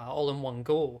 Antifa all in one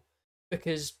go,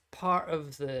 because part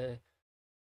of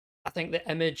I think the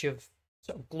image of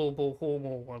sort of global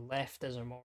homo or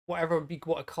leftism or whatever we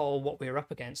want to call what we're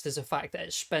up against is the fact that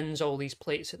it spins all these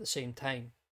plates at the same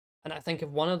time. And I think if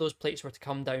one of those plates were to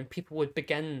come down, people would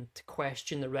begin to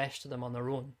question the rest of them on their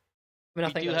own. I mean, I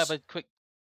We think do that's have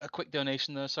a quick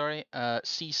donation though. Sorry,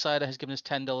 Seasider has given us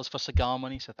 $10 for cigar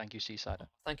money, so thank you, Seasider.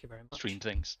 thank you very much. Stream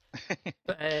things.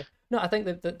 But no, I think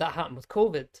that happened with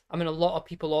COVID. I mean, a lot of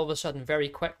people all of a sudden very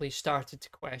quickly started to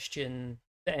question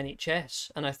the NHS,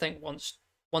 and I think once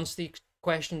they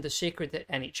questioned the sacred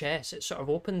NHS, it sort of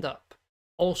opened up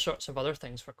all sorts of other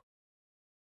things for.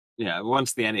 Yeah,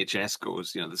 once the NHS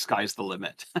goes, the sky's the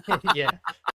limit. Yeah.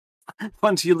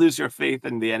 Once you lose your faith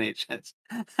in the NHS,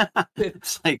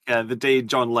 it's like the day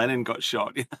John Lennon got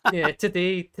shot. Yeah,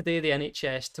 today the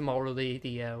NHS, tomorrow the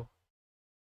ADL.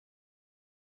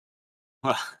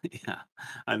 Well, yeah,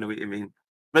 I know what you mean.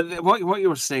 But what you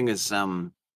were saying is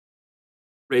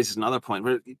raises another point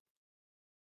where,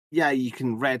 yeah, you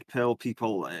can red pill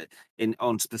people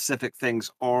on specific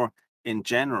things or in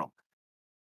general.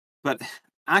 But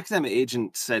Academic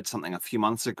Agent said something a few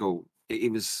months ago. He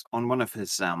was on one of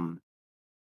his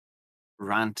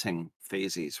ranting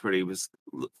phases where he was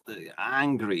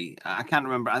angry. I can't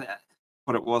remember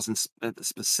what it was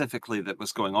specifically that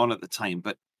was going on at the time,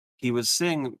 but he was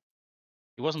saying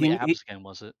It wasn't the abs again,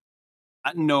 was it?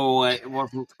 no, it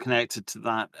wasn't connected to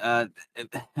that. It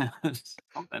was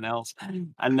something else.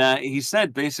 And he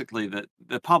said basically that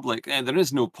the public, there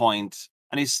is no point,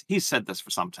 and he's said this for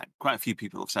some time. Quite a few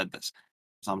people have said this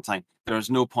for some time. There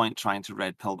is no point trying to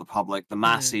red pill the public. The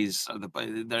masses,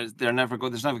 they're never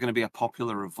there's never going to be a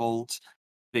popular revolt.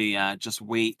 They just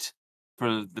wait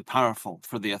for the powerful,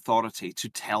 for the authority to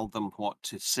tell them what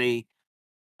to say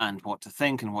and what to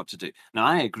think and what to do. Now,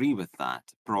 I agree with that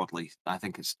broadly. I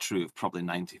think it's true of probably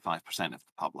 95% of the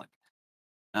public.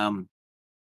 But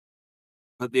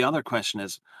the other question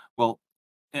is, well,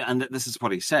 and this is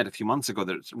what he said a few months ago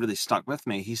that really stuck with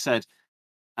me. He said,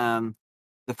 the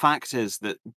fact is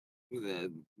that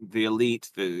the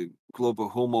elite, the global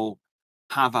homo,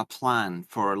 have a plan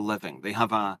for living. They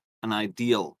have an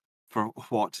ideal for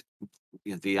what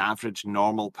the average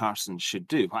normal person should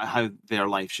do, how their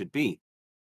life should be.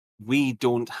 We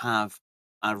don't have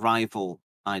a rival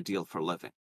ideal for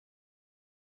living.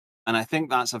 And I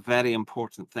think that's a very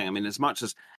important thing. I mean, as much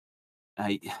as,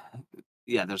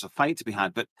 there's a fight to be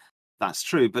had, but that's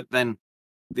true. But then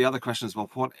the other question is,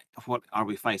 well, what are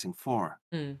we fighting for?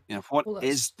 What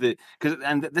is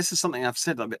and this is something I've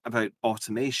said about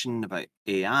automation, about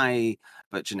AI,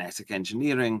 about genetic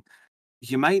engineering.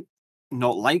 You might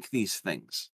not like these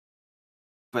things,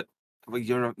 but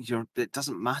it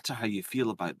doesn't matter how you feel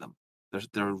about them.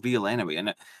 They're real anyway,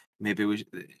 and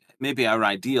maybe our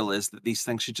ideal is that these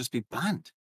things should just be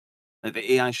banned. That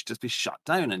the AI should just be shut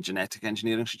down, and genetic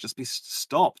engineering should just be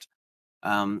stopped.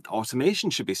 Automation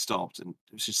should be stopped, and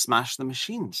we should smash the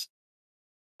machines.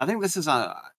 I think this is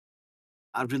a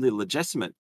really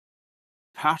legitimate,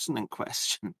 pertinent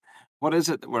question. What is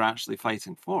it that we're actually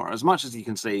fighting for? As much as you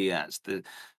can say, yeah, it's the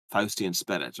Faustian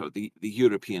spirit or the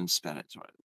European spirit or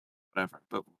whatever,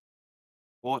 but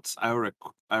what's our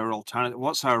alternative?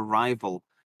 What's our rival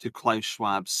to Klaus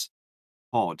Schwab's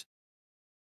pod?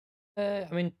 I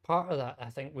mean, part of that I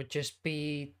think would just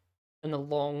be in the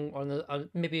long or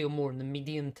maybe more in the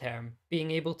medium term,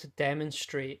 being able to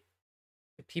demonstrate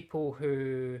to people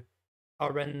who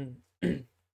are in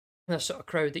a sort of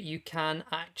crowd that you can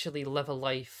actually live a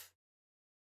life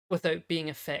without being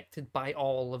affected by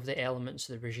all of the elements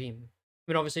of the regime.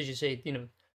 I mean, obviously, as you said,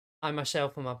 I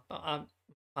myself am a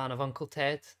fan of Uncle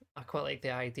Ted. I quite like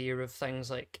the idea of things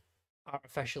like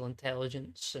artificial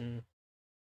intelligence and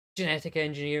genetic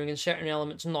engineering and certain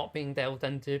elements not being delved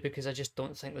into because I just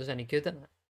don't think there's any good in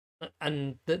it.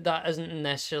 And that isn't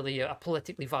necessarily a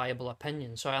politically viable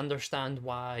opinion. So I understand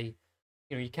why,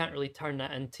 you can't really turn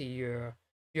that into your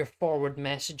forward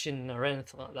messaging or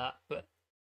anything like that. But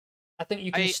I think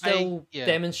you can still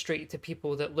demonstrate to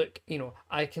people that, look,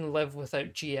 I can live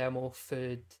without GMO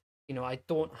food. I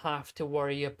don't have to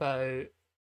worry about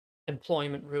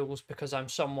employment rules because I'm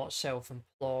somewhat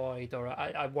self-employed or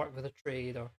I work with a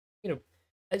trade or,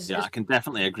 I can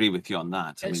definitely agree with you on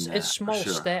that. It's small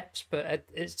steps, but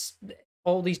it's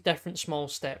all these different small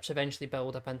steps eventually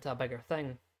build up into a bigger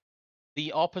thing.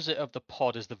 The opposite of the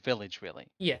pod is the village, really.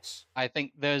 Yes. I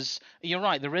think you're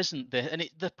right, there isn't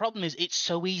the problem is it's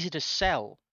so easy to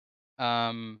sell.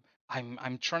 I'm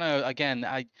trying to, again,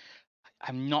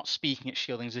 I'm not speaking at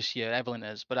Shieldings this year, Evelyn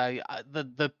is, but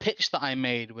the pitch that I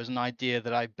made was an idea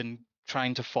that I've been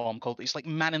trying to form called, it's like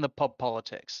man in the pub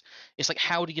politics. It's like,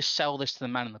 how do you sell this to the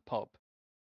man in the pub?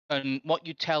 And what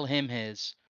you tell him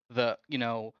is that,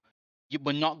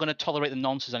 we're not going to tolerate the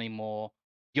nonsense anymore.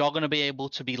 You're going to be able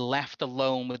to be left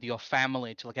alone with your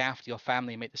family to look after your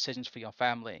family and make decisions for your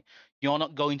family. You're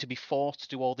not going to be forced to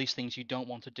do all these things you don't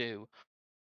want to do.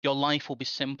 Your life will be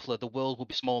simpler. The world will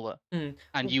be smaller, Mm.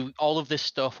 and all of this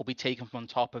stuff will be taken from on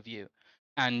top of you.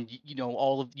 And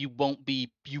you won't be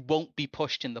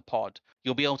pushed in the pod.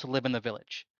 You'll be able to live in the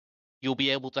village. You'll be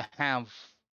able to have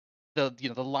the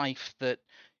life that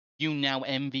you now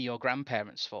envy your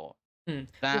grandparents for. Mm.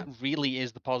 That really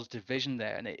is the positive vision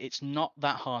there, and it's not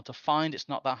that hard to find. It's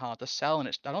not that hard to sell, and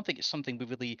I don't think it's something we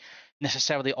really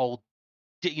necessarily all.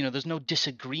 There's no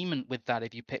disagreement with that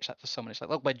if you pitch that to someone. It's like,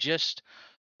 look,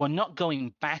 we're not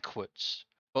going backwards,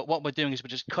 but what we're doing is we're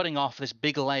just cutting off this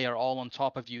big layer all on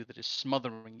top of you that is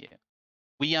smothering you.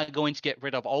 We are going to get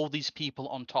rid of all these people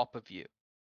on top of you.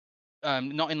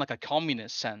 Not in like a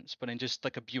communist sense, but in just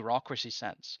like a bureaucracy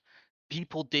sense.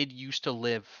 People did used to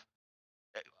live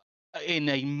in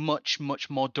a much, much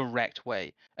more direct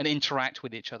way and interact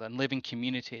with each other and live in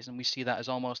communities, and we see that as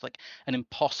almost like an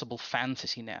impossible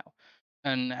fantasy now.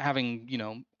 And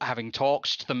having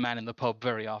talked to the man in the pub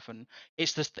very often,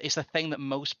 it's the thing that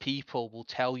most people will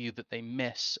tell you that they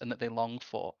miss and that they long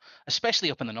for, especially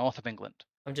up in the north of England.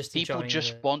 I'm just People enjoying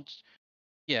just want,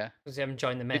 yeah. because I'm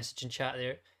enjoying the It, message in chat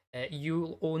there.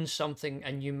 You'll own something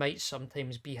and you might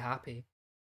sometimes be happy.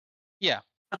 yeah.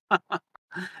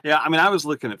 Yeah, I mean, I was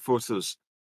looking at photos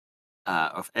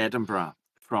of Edinburgh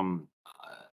from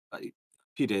a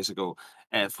few days ago.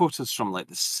 Photos from like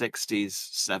the 60s,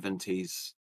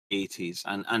 70s, 80s,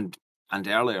 and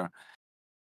earlier.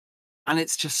 And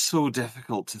it's just so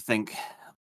difficult to think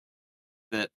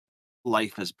that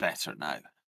life is better now.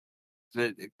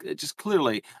 It just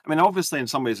clearly, I mean, obviously in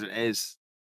some ways it is,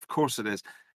 of course it is,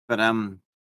 but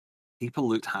people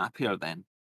looked happier then.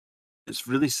 It's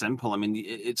really simple. I mean,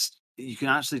 it's you can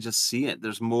actually just see it. There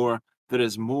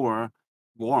is more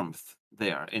warmth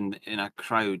there in a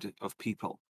crowd of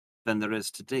people than there is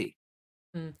today.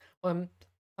 Mm. Well,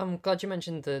 I'm glad you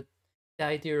mentioned the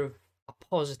idea of a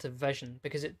positive vision,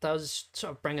 because it does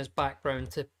sort of bring us back round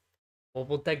to, well,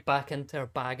 we'll dig back into our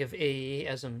bag of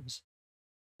AA-isms.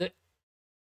 That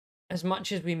as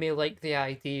much as we may like the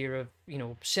idea of,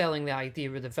 selling the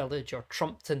idea of the village, or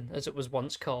Trumpton as it was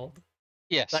once called,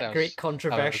 Yes, that great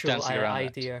controversial dancing around that.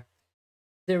 idea,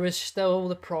 there is still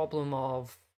the problem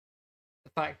of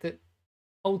the fact that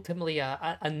ultimately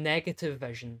a negative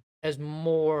vision is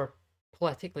more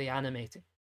politically animating,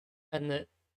 and that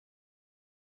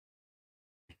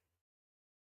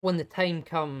when the time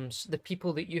comes, the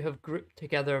people that you have grouped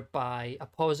together by a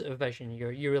positive vision,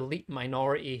 your elite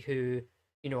minority who,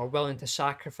 are willing to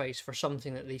sacrifice for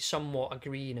something that they somewhat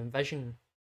agree and envision,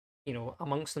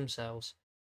 amongst themselves,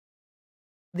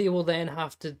 they will then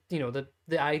have to,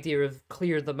 the idea of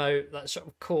clear them out, that sort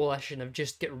of coalition of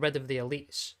just get rid of the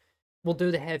elites, will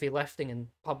do the heavy lifting in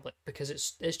public, because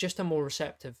it's just a more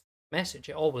receptive message.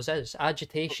 It always is.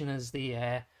 Agitation is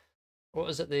the what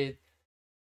is it, the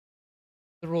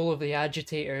role of the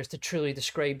agitator is to truly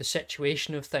describe the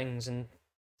situation of things, and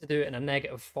to do it in a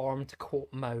negative form, to quote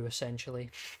Mao,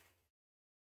 essentially.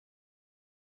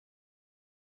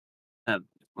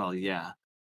 Well, yeah.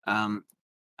 And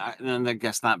I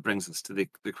guess that brings us to the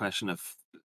question of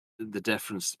the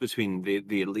difference between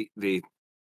the elite,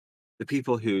 the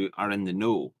people who are in the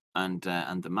know, and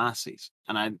the masses.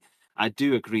 And I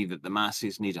do agree that the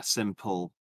masses need a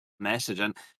simple message.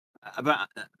 And about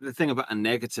the thing about a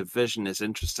negative vision is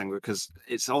interesting, because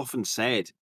it's often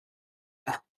said,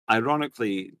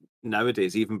 ironically,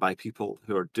 nowadays, even by people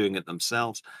who are doing it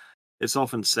themselves, it's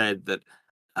often said that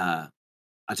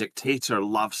a dictator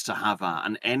loves to have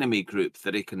an enemy group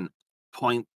that he can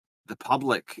point the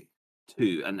public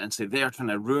to, and say they're trying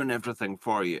to ruin everything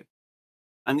for you.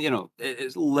 And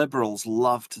liberals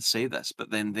love to say this, but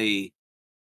then they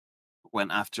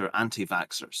went after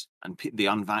anti-vaxxers and the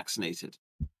unvaccinated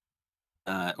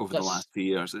over the last few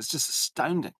years. It's just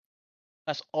astounding.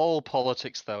 That's all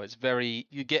politics, though.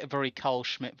 You get very Carl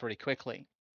Schmitt very quickly.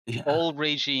 Yeah. All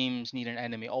regimes need an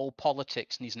enemy. All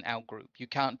politics needs an outgroup. You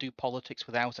can't do politics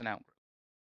without an outgroup.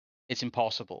 It's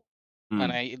impossible.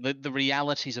 And the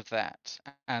realities of that,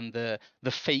 and the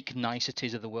fake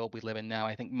niceties of the world we live in now,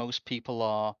 I think most people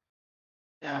are,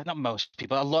 not most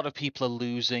people, a lot of people are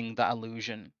losing that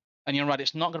illusion And you're right,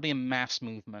 it's not going to be a mass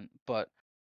movement, but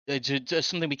it's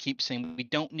something we keep saying. We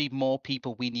don't need more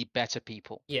people, we need better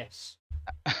people. Yes.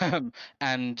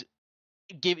 And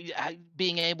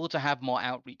being able to have more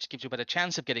outreach gives you a better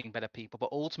chance of getting better people, but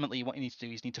ultimately what you need to do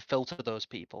is you need to filter those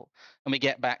people. And we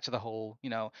get back to the whole,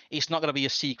 it's not going to be a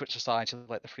secret society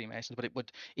like the Freemasons, but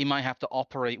it might have to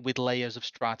operate with layers of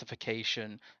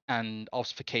stratification and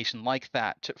ossification like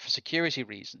that for security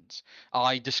reasons.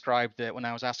 I described it when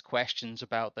I was asked questions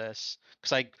about this,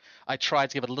 because I tried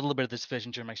to give a little bit of this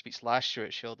vision during my speech last year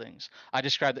at Shieldings. I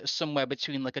described it as somewhere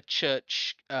between like a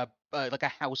church like a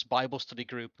house Bible study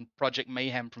group and Project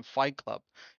Mayhem from Fight Club.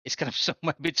 It's kind of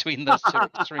somewhere between those two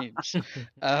extremes.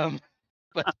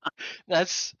 But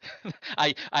that's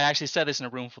I actually said this in a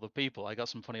room full of people. I got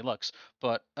some funny looks,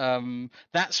 but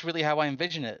that's really how I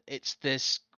envision it. It's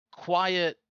this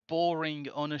quiet, boring,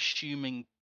 unassuming,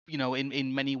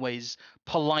 in many ways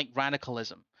polite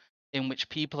radicalism, in which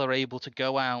people are able to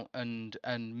go out and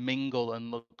mingle and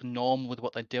look normal with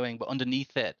what they're doing, but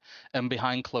underneath it and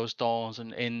behind closed doors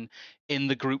and in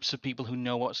the groups of people who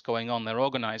know what's going on, they're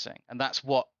organizing. And that's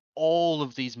what all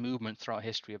of these movements throughout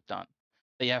history have done.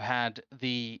 They have had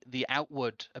the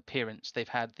outward appearance, they've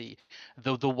had the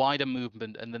wider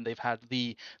movement, and then they've had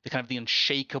the kind of the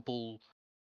unshakable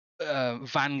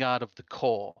vanguard of the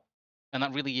core. And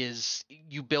that really is,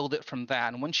 you build it from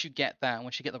that. And once you get that,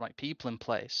 once you get the right people in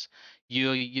place,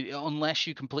 you unless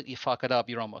you completely fuck it up,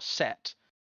 you're almost set.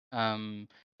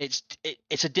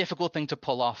 It's a difficult thing to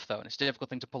pull off, though, and it's a difficult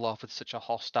thing to pull off with such a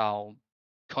hostile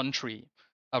country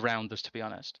around us, to be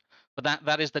honest. But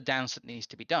that is the dance that needs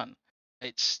to be done.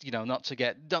 It's not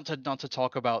to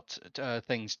talk about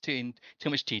things in too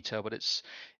much detail, but it's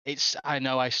I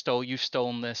know you've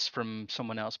stolen this from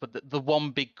someone else, but the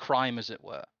one big crime, as it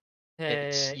were,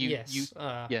 it's yes.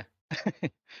 yeah.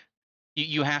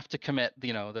 You have to commit,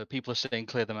 the people are saying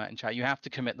clear them out in chat. You have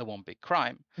to commit the one big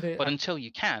crime. But until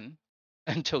you can,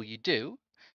 until you do,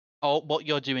 what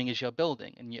you're doing is you're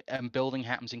building, and building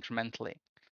happens incrementally.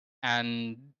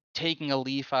 And taking a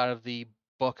leaf out of the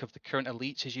book of the current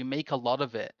elites is you make a lot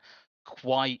of it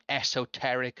quite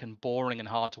esoteric and boring and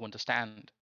hard to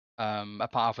understand,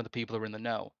 apart from the people who are in the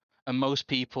know. And most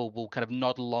people will kind of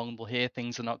nod along, will hear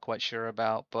things they're not quite sure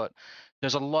about, but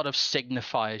there's a lot of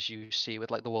signifiers you see with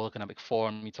like the World Economic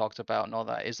Forum you talked about and all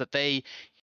that, is that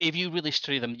if you really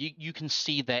study them, you can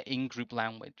see their in-group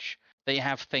language. They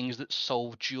have things that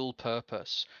solve dual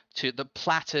purpose to the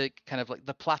kind of like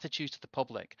the platitudes to the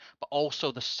public, but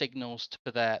also the signals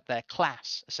to their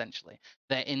class, essentially,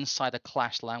 their insider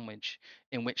class language,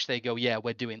 in which they go, yeah,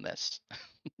 we're doing this.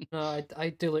 No, I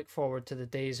do look forward to the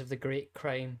days of the great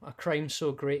crime, a crime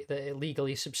so great that it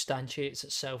legally substantiates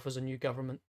itself as a new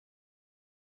government.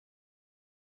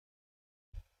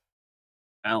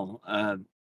 Well,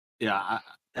 yeah,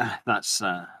 that's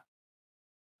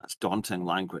daunting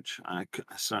language. I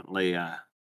certainly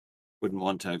wouldn't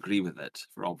want to agree with it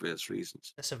for obvious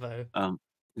reasons. Disavow.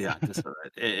 Yeah, just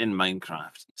in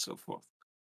Minecraft and so forth.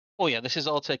 Oh yeah, this is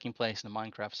all taking place in a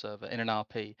Minecraft server, in an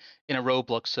RP, in a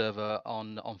Roblox server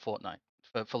on Fortnite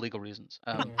for legal reasons.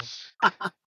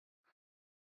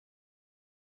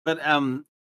 But I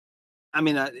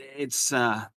mean, it's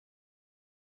yeah,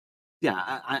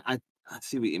 I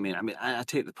see what you mean. I mean, I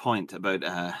take the point about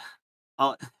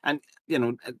and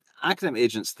academic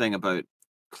agents thing about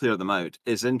clear them out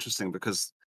is interesting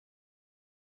because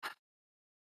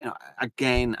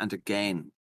again and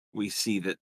again we see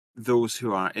that those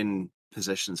who are in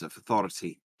positions of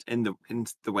authority in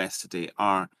the West today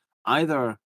are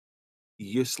either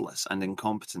useless and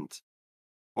incompetent,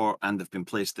 and they've been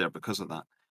placed there because of that,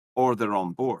 or they're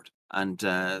on board and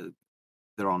they're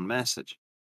on message.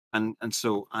 And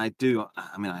so I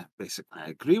mean, I basically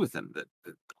agree with them that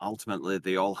ultimately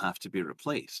they all have to be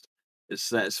replaced.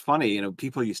 It's funny,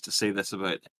 people used to say this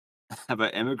about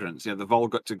immigrants. They've all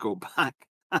got to go back.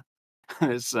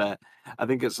 It's I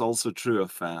think it's also true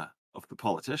of the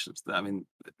politicians. I mean,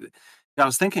 I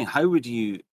was thinking, how would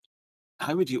you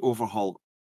overhaul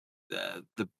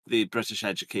the British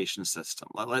education system?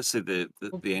 Let's say the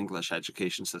English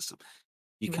education system.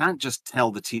 You can't just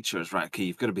tell the teachers, right? Okay,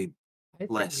 you've got to be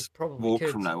less woke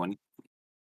from now on.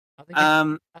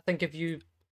 I think if you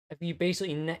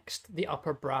basically nixed the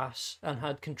upper brass and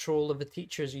had control of the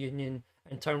teachers' union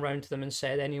and turned around to them and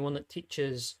said anyone that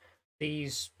teaches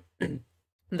these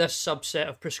this subset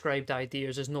of prescribed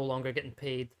ideas is no longer getting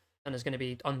paid and is going to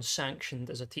be unsanctioned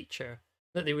as a teacher,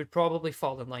 that they would probably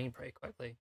fall in line pretty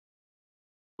quickly.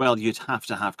 Well, you'd have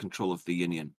to have control of the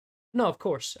union. No, of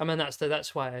course. I mean,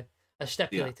 that's why I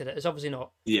stipulated it. It's obviously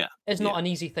not. Yeah. It's not an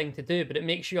easy thing to do, but it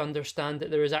makes you understand that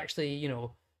there is actually,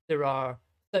 there are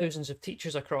thousands of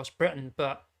teachers across Britain,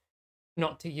 but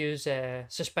not to use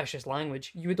suspicious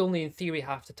language, you would only in theory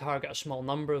have to target a small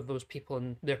number of those people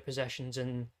in their positions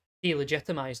and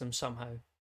delegitimize them somehow.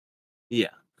 Yeah.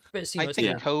 But it's, I it's think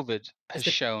Yeah. the COVID has it's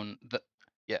the shown that.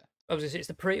 Yeah, I was gonna say it's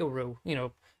the Pareto rule,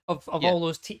 of yeah. all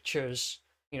those teachers,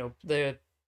 the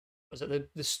was it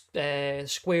the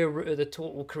square root of the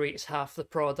total creates half the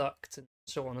product, and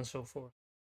so on and so forth.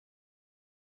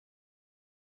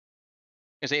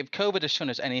 Because if COVID has shown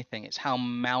us anything, it's how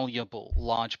malleable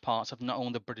large parts of not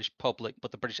only the British public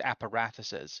but the British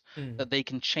apparatus is. That they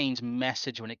can change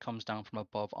message when it comes down from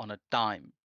above on a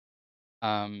dime.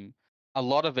 A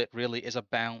lot of it really is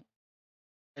about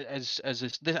I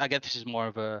guess this is more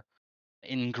of a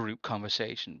in-group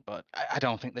conversation, but I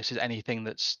don't think this is anything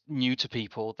that's new to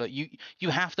people. That you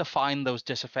have to find those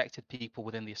disaffected people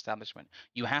within the establishment.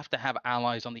 You have to have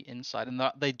allies on the inside, and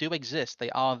they do exist.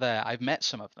 They are there. I've met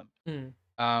some of them.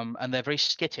 And they're very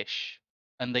skittish,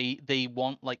 and they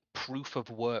want like proof of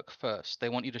work first. They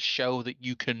want you to show that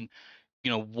you can,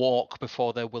 walk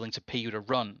before they're willing to pay you to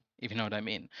run, if you know what I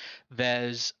mean.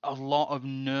 There's a lot of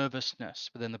nervousness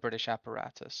within the British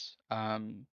apparatus.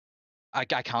 I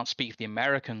can't speak for the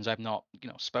Americans. I've not,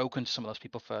 spoken to some of those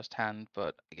people firsthand,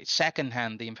 but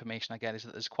secondhand, the information I get is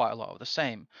that there's quite a lot of the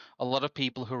same. A lot of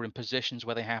people who are in positions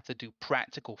where they have to do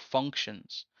practical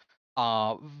functions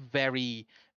are very,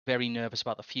 very nervous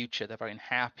about the future. They're very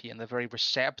unhappy, and they're very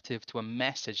receptive to a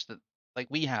message that, like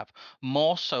we have,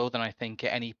 more so than I think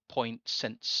at any point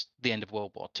since the end of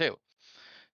World War II.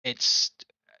 It's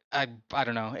I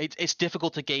don't know. It's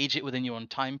difficult to gauge it within your own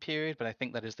time period, but I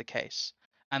think that is the case.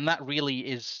 And that really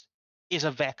is a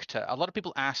vector. A lot of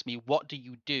people ask me, what do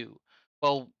you do?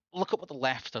 Well, look at what the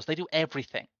left does. They do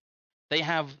everything. They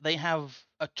have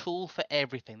a tool for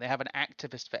everything. They have an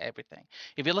activist for everything.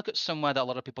 If you look at somewhere that a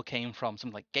lot of people came from,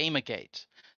 something like Gamergate,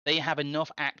 they have enough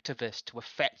activists to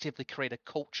effectively create a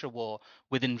culture war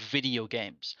within video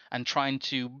games and trying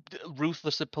to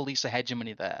ruthlessly police a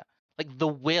hegemony there. Like the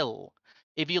will.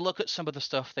 If you look at some of the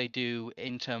stuff they do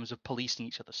in terms of policing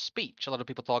each other's speech, a lot of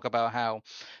people talk about how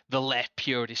the left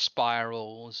purity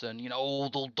spirals and oh,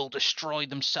 they'll destroy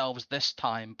themselves this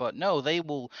time, but no, they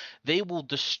will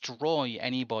destroy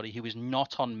anybody who is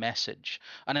not on message.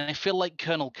 And I feel like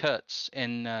Colonel Kurtz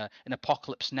in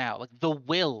Apocalypse Now, like the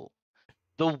will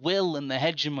and the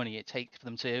hegemony it takes for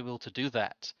them to be able to do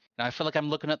that. And I feel like I'm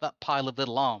looking at that pile of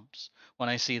little arms when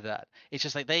I see that. It's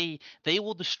just like they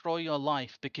will destroy your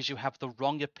life because you have the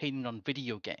wrong opinion on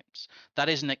video games. That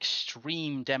is an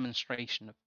extreme demonstration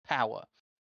of power.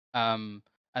 Um,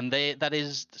 and that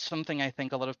is something I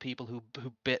think a lot of people who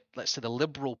bit, let's say, the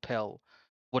liberal pill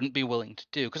wouldn't be willing to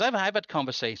do. Because I've had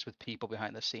conversations with people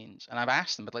behind the scenes, and I've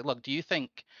asked them, but like, look, do you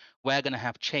think we're going to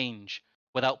have change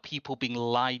without people being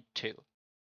lied to?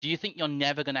 Do you think you're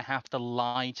never going to have to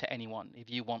lie to anyone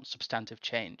if you want substantive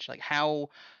change? Like how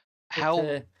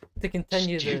To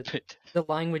continue stupid? the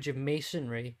language of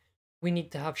masonry, we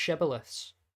need to have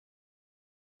shibboleths.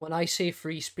 When I say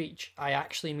free speech, I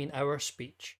actually mean our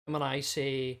speech. And when I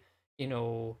say,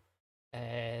 uh,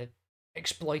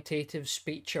 exploitative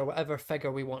speech or whatever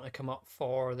figure we want to come up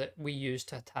for that we use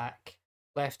to attack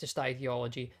leftist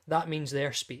ideology, that means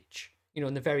their speech,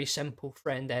 in the very simple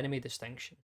friend enemy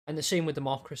distinction. And the same with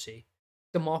democracy.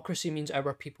 Democracy means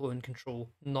our people in control,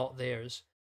 not theirs.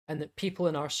 And that people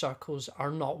in our circles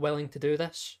are not willing to do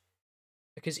this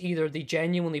because either they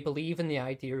genuinely believe in the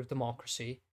idea of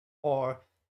democracy, or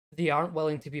they aren't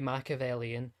willing to be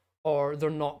Machiavellian, or they're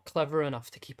not clever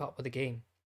enough to keep up with the game.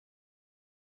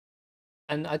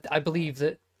 And I believe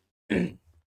that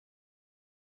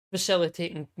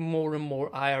facilitating more and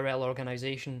more IRL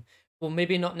organization will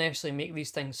maybe not necessarily make these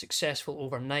things successful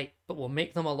overnight, but will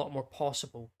make them a lot more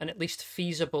possible and at least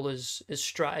feasible as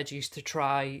strategies to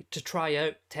try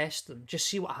out, test them, just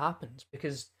see what happens,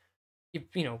 because it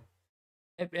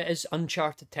is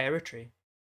uncharted territory.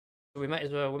 So we might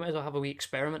as well have a wee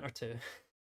experiment or two.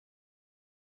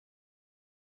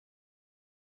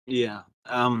 Yeah.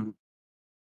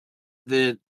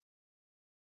 The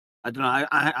I don't know.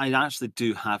 I actually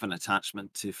do have an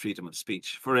attachment to freedom of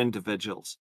speech for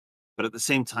individuals, but at the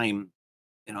same time,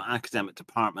 academic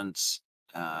departments.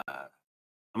 I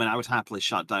mean, I would happily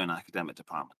shut down academic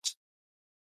departments.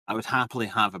 I would happily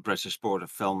have a British Board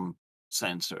of Film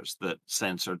Censors that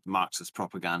censored Marxist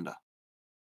propaganda.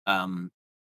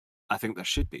 I think there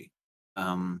should be.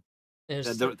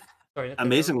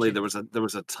 Amazingly, there was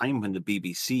a time when the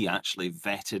BBC actually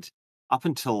vetted, up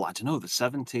until I don't know the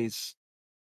 70s.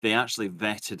 They actually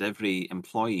vetted every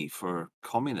employee for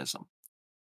communism,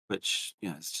 which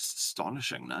is just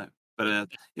astonishing now. But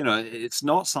it's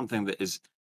not something that is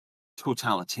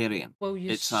totalitarian. Well,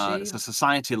 you It's say a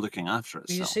society looking after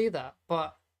you itself. say that,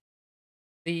 but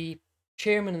the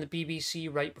chairman of the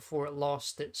BBC, right before it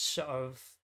lost its sort of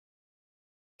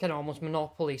kind of almost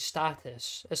monopoly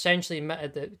status, essentially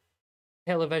admitted that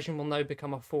television will now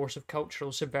become a force of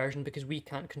cultural subversion because we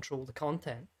can't control the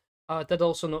content. I did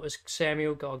also notice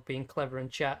Samuel Gog being clever in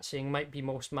chat, saying might be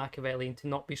most Machiavellian to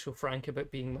not be so frank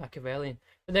about being Machiavellian.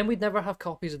 But then we'd never have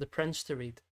copies of The Prince to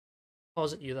read.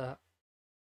 Posit you that.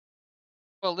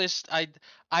 Well,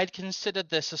 I'd consider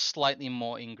this a slightly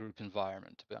more in-group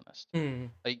environment, to be honest. Hmm.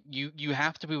 Like you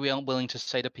have to be willing to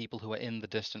say to people who are in the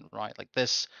distant right, like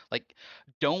this, like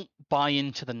don't buy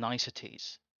into the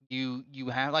niceties. You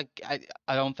have like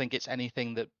I don't think it's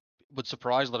anything that would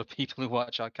surprise a lot of people who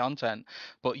watch our content,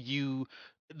 but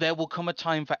there will come a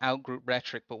time for outgroup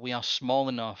rhetoric, but we are small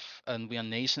enough and we are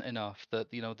nascent enough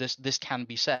that this can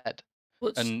be said.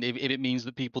 Let's. And if it means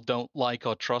that people don't like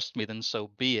or trust me, then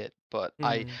so be it. But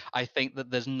Hmm. I think that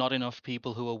there's not enough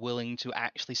people who are willing to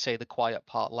actually say the quiet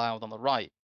part loud on the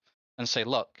right and say,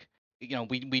 look,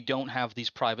 we don't have these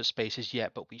private spaces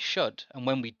yet, but we should. And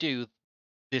when we do,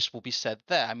 this will be said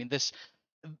there. I mean, this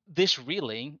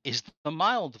really is the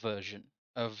mild version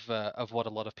of what a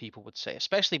lot of people would say,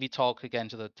 especially if you talk again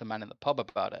to the man in the pub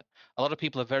about it. A lot of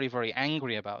people are very, very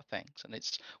angry about things, and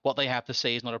it's what they have to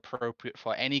say is not appropriate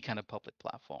for any kind of public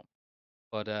platform.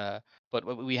 But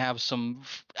we have some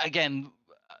again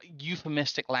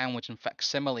euphemistic language and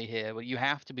facsimile here, where you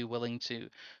have to be willing to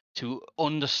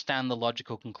understand the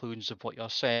logical conclusions of what you're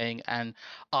saying and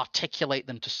articulate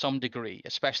them to some degree,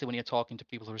 especially when you're talking to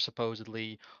people who are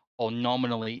supposedly or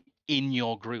nominally in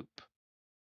your group.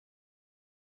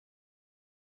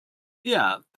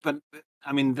 Yeah, but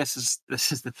I mean, this is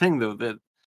the thing though, that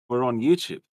we're on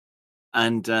YouTube,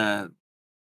 and our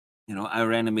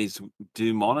enemies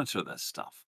do monitor this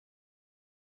stuff,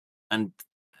 and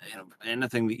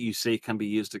anything that you say can be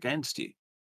used against you.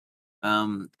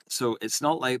 So it's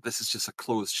not like this is just a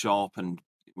closed shop and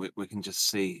we can just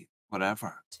say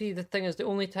whatever. See, the thing is, the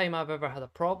only time I've ever had a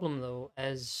problem though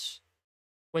is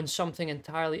when something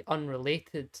entirely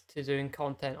unrelated to doing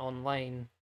content online,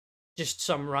 just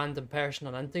some random person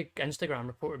on Instagram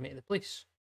reported me to the police.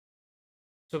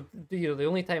 So the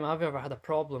only time I've ever had a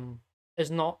problem is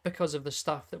not because of the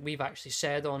stuff that we've actually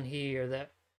said on here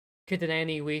that could in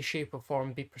any way, shape, or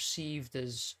form be perceived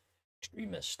as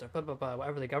extremist or blah blah blah,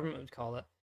 whatever the government would call it.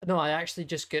 No, I actually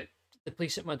just get the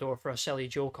police at my door for a silly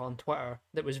joke on Twitter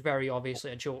that was very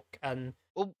obviously a joke and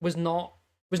Well, was not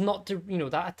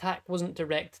that attack wasn't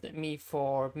directed at me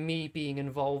for me being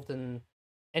involved in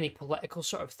any political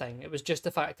sort of thing. It was just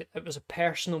the fact that it was a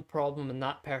personal problem and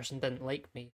that person didn't like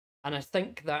me. And I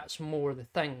think that's more the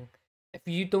thing. If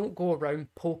you don't go around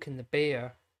poking the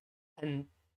bear and,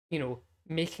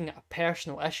 making it a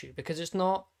personal issue, because it's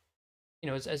not,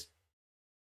 as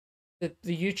the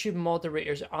YouTube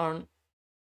moderators aren't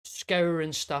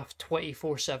scouring stuff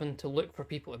 24/7 to look for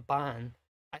people to ban.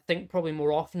 I think probably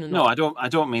more often than No, not, I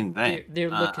don't mean them. they're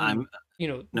looking, I'm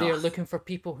they're no. looking for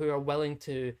people who are willing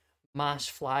to mass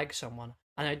flag someone.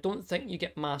 And I don't think you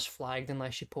get mass flagged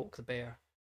unless you poke the bear.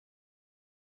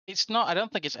 it's not. I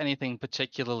don't think it's anything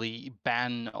particularly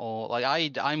ban or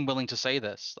like. I'm willing to say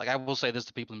this. Like I will say this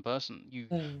to people in person.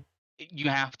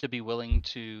 You have to be willing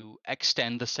to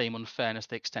extend the same unfairness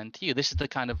they extend to you. This is the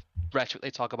kind of rhetoric they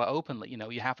talk about openly.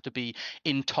 You have to be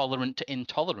intolerant to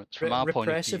intolerance from our point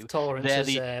of Repressive view. tolerance, They're as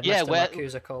the Mr. we're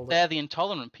Macusa called it. they're the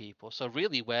intolerant people. So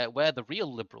really, we're the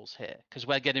real liberals here because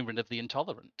we're getting rid of the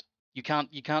intolerant. You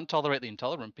can't tolerate the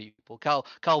intolerant people.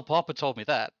 Karl Popper told me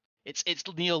that. It's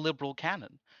neoliberal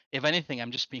canon. If anything,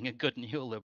 I'm just being a good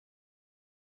neoliberal.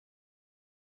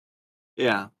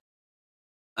 Yeah,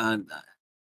 and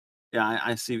yeah,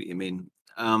 I see what you mean.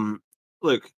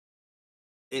 Look,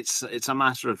 it's a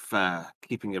matter of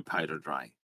keeping your powder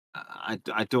dry.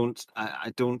 I don't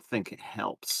think it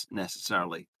helps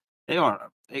necessarily.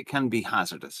 It can be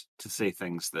hazardous to say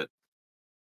things that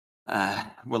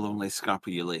will only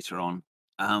scupper you later on.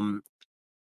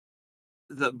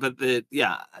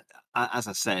 As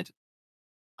I said,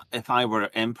 if I were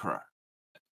emperor,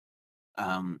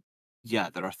 yeah,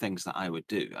 there are things that I would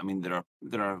do. I mean, there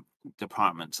are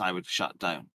departments I would shut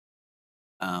down.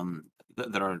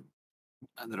 There are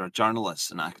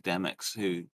journalists and academics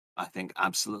who I think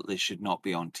absolutely should not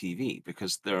be on TV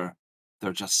because they're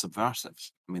just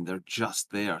subversives. I mean, they're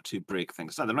just there to break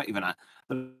things down. They're not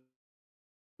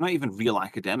even real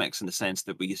academics in the sense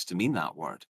that we used to mean that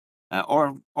word,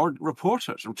 or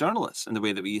reporters or journalists in the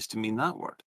way that we used to mean that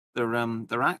word. They're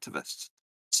activists.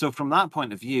 So from that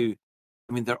point of view,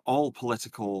 I mean, they're all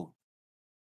political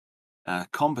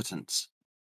combatants.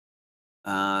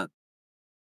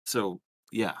 So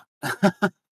yeah.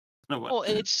 No, what-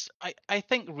 Well, I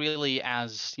think really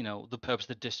as, the purpose of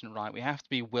the distant right, we have to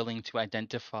be willing to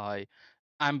identify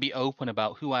and be open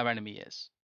about who our enemy is.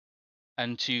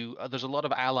 And there's a lot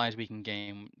of allies we can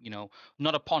gain,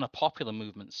 not upon a popular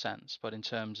movement sense, but in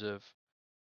terms of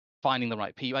finding the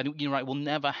right people. You're right, we'll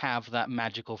never have that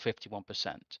magical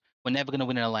 51%. We're never going to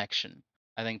win an election.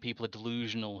 I think people are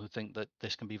delusional who think that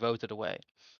this can be voted away.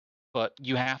 But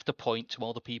you have to point to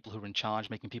all the people who are in charge,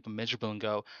 making people miserable, and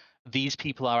go, these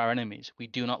people are our enemies. We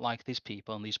do not like these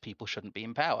people, and these people shouldn't be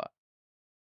in power.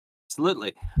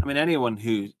 Absolutely. I mean, anyone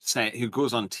who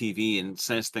goes on TV and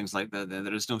says things like that,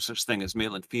 there is no such thing as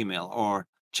male and female, or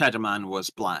Cheddar Man was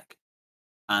black,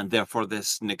 and therefore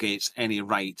this negates any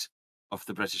right of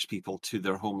the British people to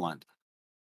their homeland.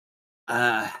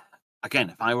 Uh, Again,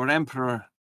 if I were emperor,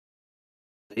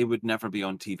 they would never be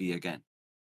on TV again.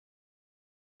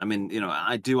 I mean,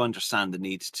 I do understand the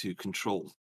need to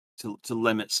control, to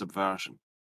limit subversion.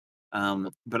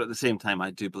 But at the same time,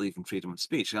 I do believe in freedom of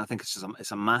speech. I think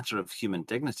it's a matter of human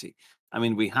dignity. I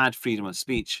mean, we had freedom of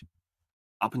speech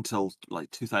up until like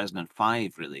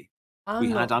 2005, really. We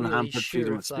I'm had not really unhampered sure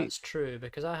freedom of if that's speech. true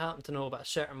because I happen to know about a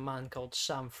certain man called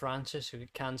Sam Francis who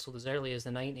got cancelled as early as the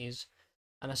 90s,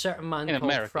 and a certain man In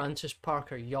called America. Francis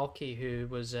Parker Yockey who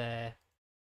was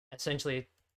essentially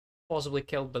plausibly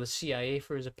killed by the CIA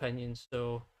for his opinions.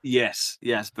 So Yes,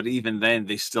 yes, but even then,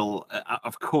 they still,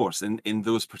 of course, in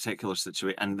those particular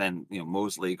situations, and then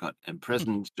Mosley got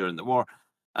imprisoned during the war.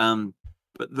 Um,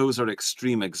 but those are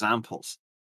extreme examples.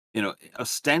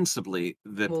 Ostensibly,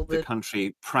 well, the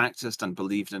country practiced and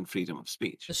believed in freedom of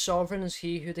speech. the sovereign is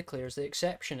he who declares the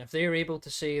exception. If they're able to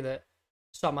say that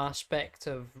some aspect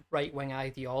of right wing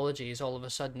ideology is all of a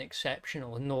sudden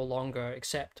exceptional and no longer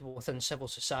acceptable within civil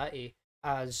society,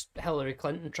 as Hillary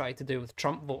Clinton tried to do with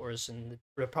Trump voters and the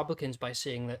Republicans by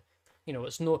saying that,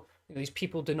 it's no, these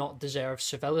people do not deserve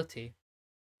civility.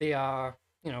 They are,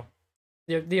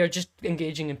 they are just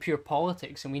engaging in pure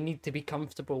politics, and we need to be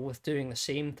comfortable with doing the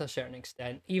same to a certain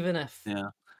extent, Yeah. even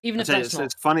I if tell you, that's not.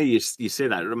 it's funny you say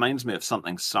that. It reminds me of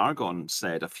something Sargon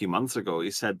said a few months ago.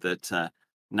 He said that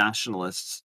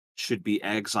nationalists should be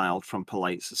exiled from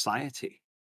polite society.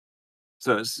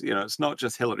 So it's not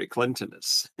just Hillary Clinton.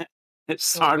 It's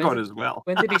Oh, Sargon as well.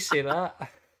 when did he say that?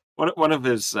 One of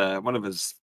his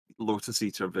Lotus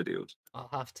Eater videos. I'll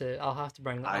have to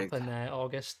bring that I up in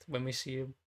August when we see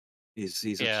him. he's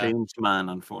a Yeah. changed man,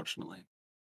 unfortunately.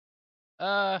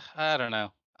 I don't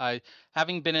know.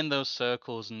 Having been in those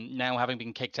circles and now having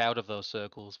been kicked out of those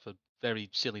circles for very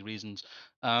silly reasons,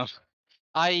 uh,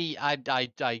 yeah,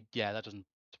 that doesn't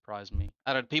surprise me.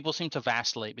 I don't. People seem to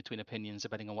vacillate between opinions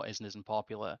depending on what is and isn't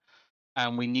popular,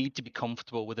 and we need to be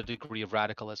comfortable with a degree of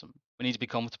radicalism. We need to be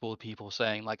comfortable with people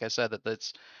saying, like I said,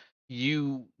 that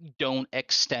you don't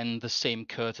extend the same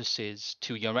courtesies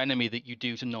to your enemy that you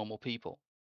do to normal people.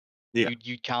 Yeah,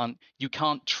 You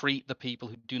can't treat the people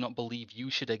who do not believe you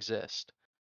should exist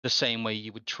the same way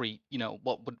you would treat,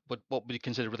 what would be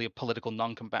considered really a political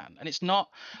non-combatant. And it's not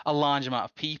a large amount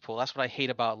of people. That's what I hate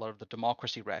about a lot of the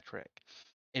democracy rhetoric.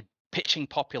 It pitching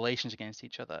populations against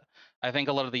each other. I think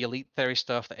a lot of the elite theory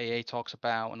stuff that AA talks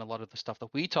about and a lot of the stuff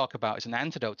that we talk about is an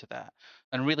antidote to that.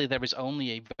 And really there is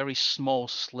only a very small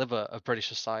sliver of British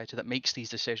society that makes these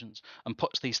decisions and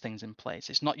puts these things in place.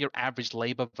 It's not your average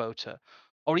Labour voter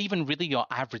or even really your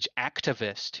average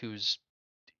activist who's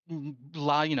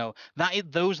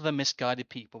those are the misguided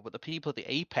people, but the people at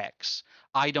the apex,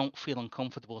 I don't feel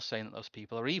uncomfortable saying that those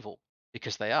people are evil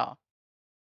because they are.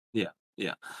 yeah,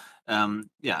 yeah,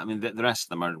 yeah. I mean, the rest of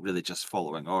them are really just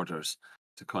following orders,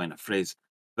 to coin a phrase.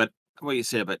 But what you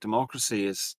say about democracy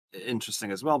is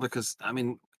interesting as well, because I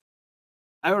mean,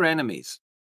 our enemies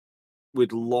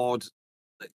would laud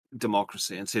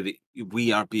democracy and say that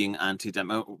we are being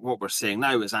what we're saying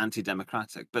now is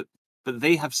anti-democratic, but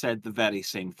they have said the very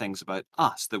same things about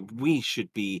us, that we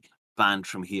should be banned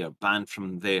from here, banned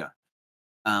from there.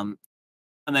 And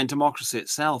then democracy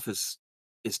itself is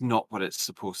not what it's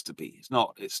supposed to be. It's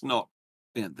not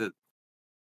the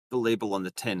label on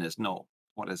the tin is not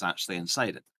what is actually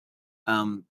inside it.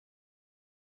 um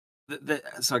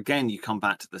so again, you come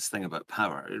back to this thing about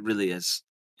power. It really is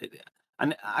it,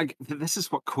 and this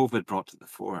is what COVID brought to the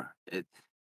fore.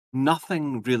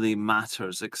 Nothing really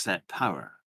matters except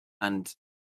power, and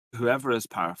whoever is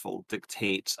powerful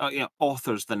dictates,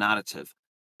 authors the narrative,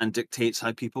 and dictates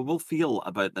how people will feel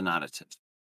about the narrative.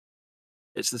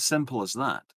 It's as simple as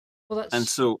that. Well, And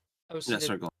that's so, I would say yeah,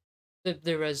 sorry, go on.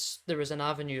 there is an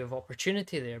avenue of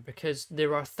opportunity there because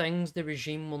there are things the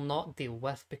regime will not deal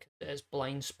with because it is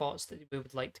blind spots that we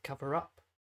would like to cover up,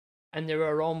 and there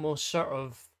are almost sort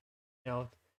of, you know,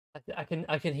 I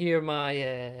can hear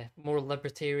my more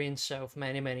libertarian self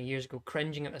many years ago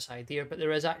cringing at this idea, but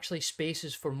there is actually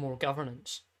spaces for more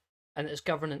governance, and it's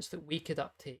governance that we could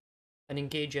uptake and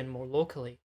engage in more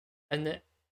locally, and that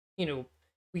you know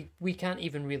we can't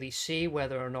even really say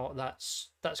whether or not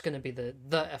that's going to be the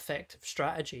effective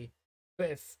strategy. But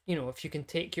if you can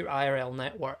take your IRL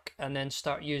network and then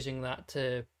start using that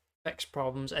to fix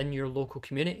problems in your local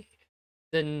community,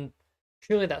 then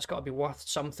surely that's got to be worth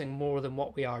something more than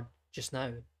what we are just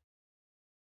now.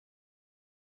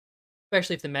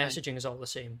 Especially if the I- messaging is all the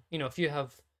same. If you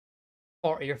have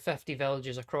 40 or 50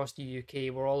 villages across the UK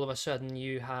where all of a sudden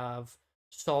you have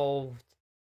solved,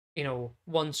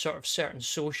 one sort of certain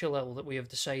social ill that we have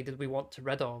decided we want to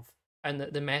rid of, and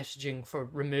that the messaging for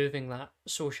removing that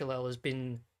social ill has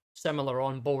been similar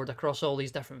on board across all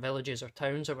these different villages or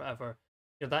towns or whatever,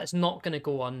 that's not going to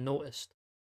go unnoticed.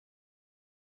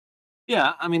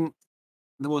 yeah, I mean,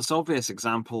 the most obvious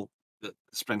example that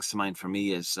springs to mind for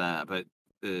me is about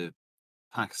the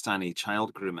Pakistani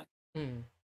child grooming. Hmm.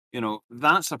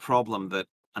 That's a problem that,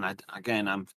 and again,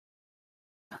 I'm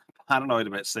paranoid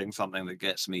about saying something that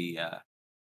gets me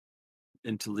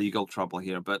into legal trouble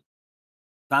here, but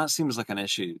that seems like an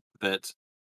issue that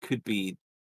could be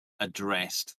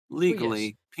addressed Oh,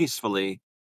 yes. legally, peacefully,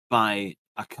 by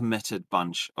a committed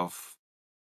bunch of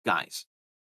guys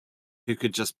who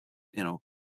could just, you know,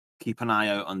 keep an eye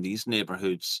out on these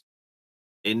neighborhoods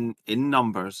in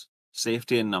numbers,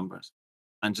 safety in numbers,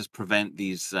 and just prevent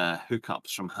these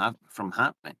hookups from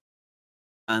happening.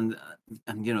 And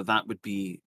that would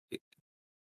be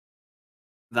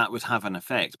that would have an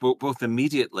effect, both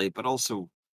immediately, but also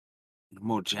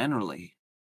more generally.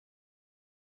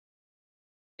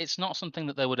 It's not something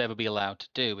that they would ever be allowed to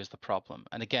do is the problem.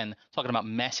 And again, talking about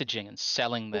messaging and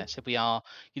selling Well, this, if we are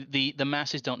the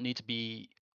masses don't need to be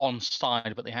on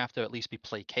side, but they have to at least be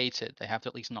placated. They have to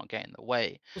at least not get in the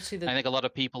way. we'll see I that think a lot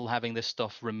of people having this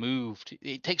stuff removed,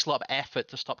 it takes a lot of effort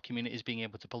to stop communities being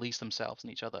able to police themselves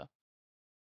and each other.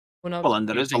 when I Well, was and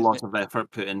there is a Things lot of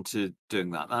effort put into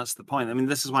doing that. That's the point. I mean,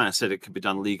 this is why I said it could be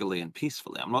done legally and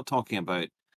peacefully. I'm not talking about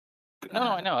no,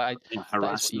 I know,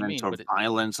 that is what you harassment mean, or but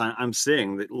violence. I'm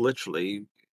saying that literally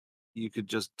you could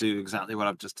just do exactly what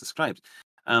I've just described.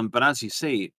 But as you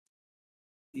say,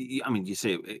 I mean, you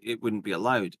say it wouldn't be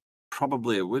allowed.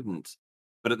 Probably it wouldn't.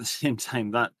 But at the same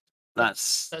time, that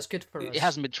that's that's good for it us.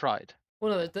 hasn't been tried.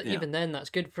 Well, no, yeah, even then, that's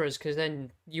good for us because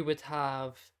then you would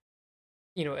have,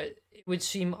 it would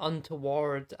seem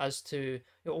untoward as to,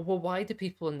 well, why do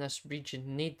people in this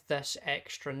region need this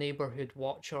extra neighborhood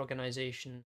watch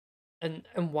organization? And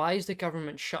why is the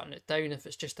government shutting it down if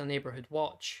it's just a neighborhood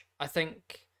watch? I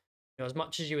think, as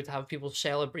much as you would have people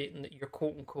celebrating that your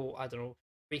quote unquote, I don't know,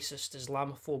 racist,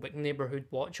 Islamophobic neighborhood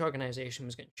watch organization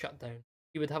was getting shut down,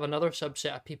 you would have another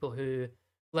subset of people who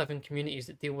live in communities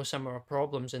that deal with similar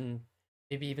problems and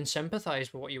maybe even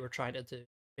sympathize with what you were trying to do,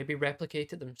 maybe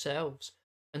replicate it themselves.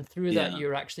 And through that, yeah,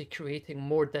 you're actually creating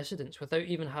more dissidents without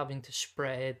even having to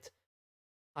spread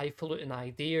highfalutin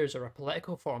ideas or a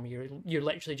political form. You're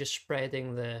literally just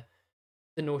spreading the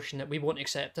notion that we won't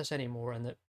accept this anymore and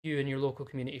that you and your local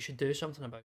community should do something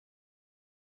about it.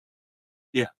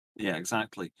 yeah, yeah,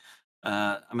 exactly.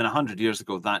 I mean, 100 years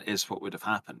ago, that is what would have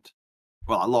happened.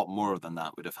 Well, a lot more than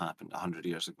that would have happened 100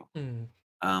 years ago. Mm.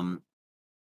 Um,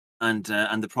 and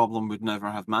the problem would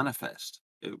never have manifest.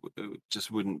 It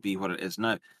just wouldn't be what it is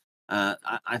now.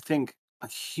 I think a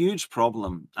huge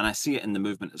problem, and I see it in the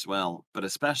movement as well, but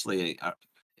especially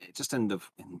just in the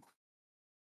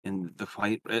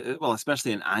white, well,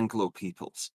 especially in Anglo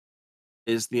peoples,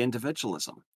 is the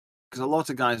individualism. Because a lot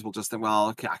of guys will just think, well,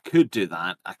 okay, I could do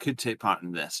that, I could take part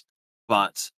in this,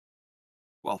 but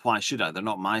well, why should I? They're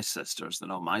not my sisters, they're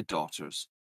not my daughters.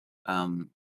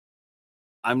 Um,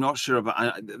 I'm not sure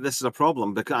about this is a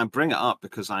problem because I bring it up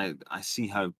because I see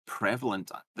how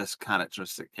prevalent this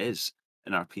characteristic is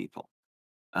in our people.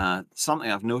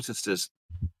 Something I've noticed is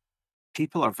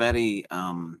people are very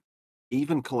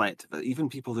even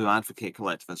people who advocate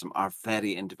collectivism are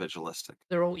very individualistic.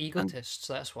 They're all And egotists,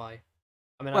 that's why.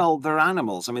 I mean, well, they're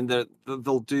animals. I mean,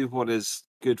 they'll do what is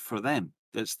good for them.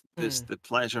 It's hmm, the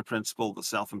pleasure principle, the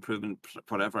self improvement,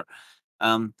 whatever.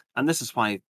 And this is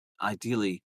why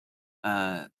ideally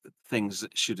uh, things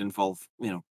that should involve,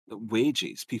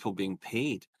 wages, people being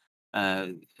paid.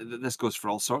 This goes for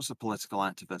all sorts of political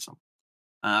activism.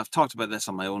 I've talked about this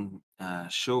on my own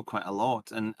show quite a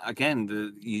lot, and again,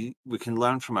 we can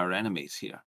learn from our enemies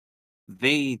here.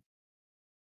 They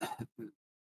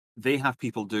they have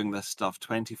people doing this stuff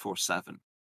 24/7.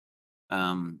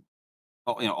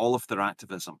 All of their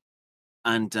activism,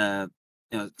 and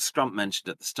Scrump mentioned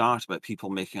at the start about people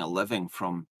making a living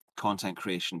from content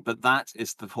creation. But that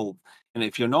is the whole. And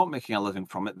if you're not making a living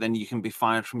from it, then you can be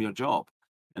fired from your job.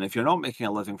 And if you're not making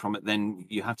a living from it, then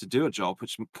you have to do a job,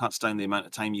 which cuts down the amount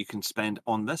of time you can spend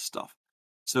on this stuff.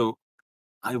 So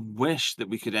I wish that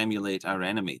we could emulate our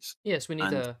enemies. Yes, we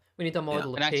need And a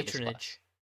model An of activist class. patronage,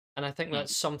 and I think Mm.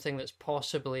 that's something that's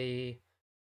possibly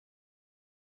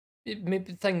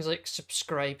maybe things like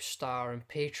Subscribe Star and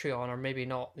Patreon are maybe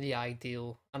not the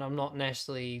ideal, and I'm not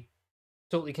necessarily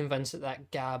totally convinced that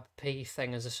that Gab pay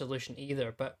thing is a solution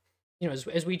either. But you know,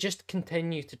 as we just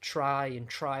continue to try and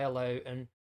trial out, and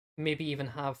maybe even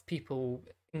have people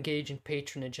engage in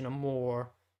patronage in a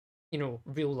more, you know,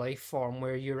 real life form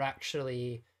where you're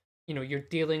actually, you know, you're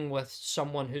dealing with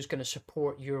someone who's going to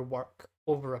support your work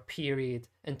over a period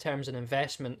in terms of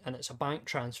investment, and it's a bank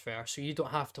transfer, so you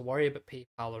don't have to worry about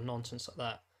PayPal or nonsense like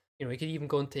that. You know, you could even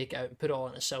go and take it out and put it all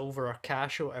into silver or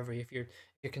cash or whatever if you're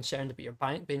concerned about your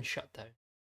bank being shut down.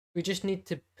 We just need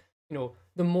to, you know,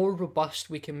 the more robust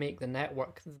we can make the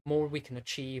network, the more we can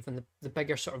achieve, and the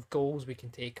bigger sort of goals we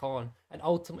can take on, and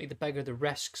ultimately the bigger the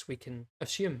risks we can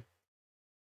assume.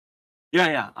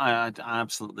 yeah, I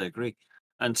absolutely agree.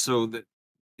 And so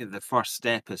the first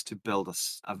step is to build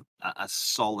a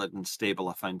solid and stable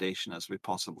a foundation as we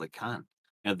possibly can.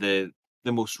 You know,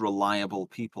 the most reliable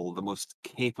people, the most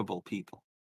capable people.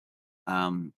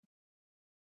 Um,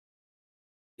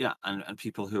 yeah, and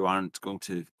people who aren't going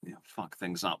to, you know, fuck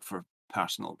things up for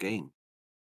personal gain.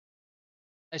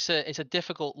 It's a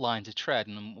difficult line to tread,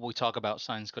 and we talk about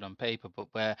science good on paper, but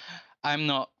where I'm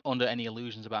not under any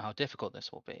illusions about how difficult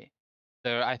this will be.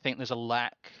 I think there's a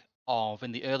lack of,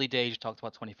 in the early days. You talked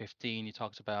about 2015. You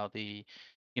talked about the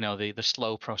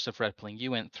slow process of red pilling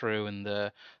you went through, and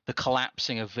the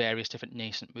collapsing of various different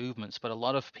nascent movements. But a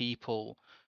lot of people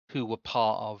who were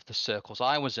part of the circles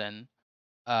I was in,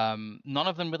 none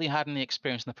of them really had any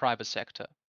experience in the private sector.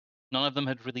 None of them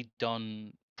had really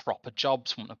done proper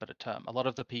jobs, for want of a better term. A lot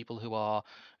of the people who are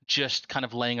just kind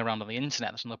of laying around on the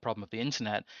internet, that's another problem of the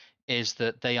internet, is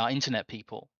that they are internet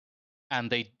people, and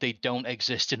they don't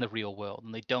exist in the real world,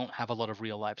 and they don't have a lot of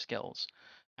real life skills.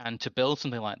 And to build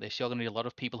something like this, you're going to need a lot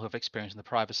of people who have experience in the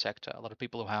private sector, a lot of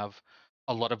people who have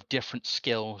a lot of different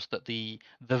skills that the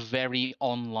very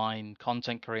online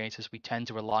content creators we tend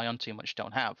to rely on too much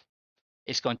don't have.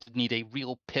 It's going to need a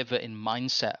real pivot in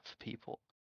mindset for people,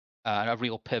 a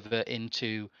real pivot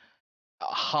into a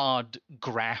hard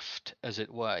graft, as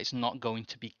it were. It's not going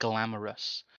to be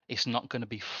glamorous. It's not going to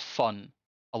be fun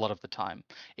a lot of the time.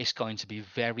 It's going to be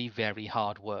very, very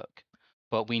hard work.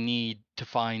 But we need to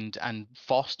find and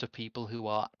foster people who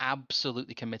are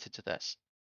absolutely committed to this,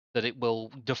 that it will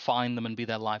define them and be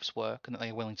their life's work, and that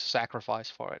they're willing to sacrifice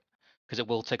for it, because it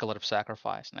will take a lot of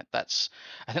sacrifice. And I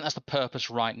think that's the purpose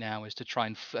right now, is to try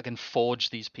and again forge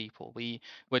these people.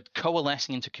 We're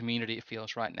coalescing into community, it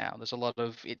feels right now. There's a lot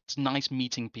of, it's nice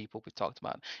meeting people we've talked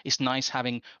about. It's nice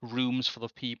having rooms full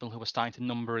of people who are starting to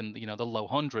number in the low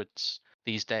hundreds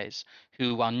these days,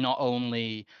 who are not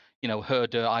only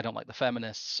heard, I don't like the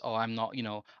feminists, or I'm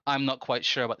not quite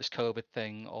sure about this COVID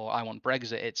thing, or I want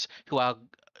Brexit. It's who are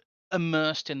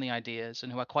immersed in the ideas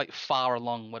and who are quite far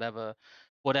along whatever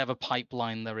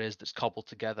pipeline there is that's cobbled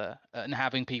together. And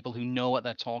having people who know what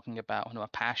they're talking about and who are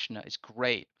passionate is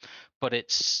great, but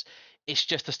it's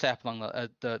just a step along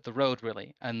the road,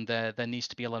 really. And there needs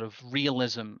to be a lot of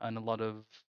realism and a lot of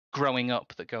growing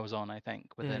up that goes on, I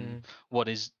think, within what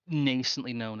is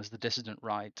nascently known as the dissident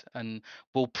right, and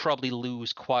we'll probably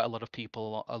lose quite a lot of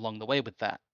people along the way with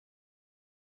that.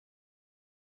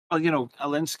 Well,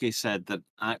 Alinsky said that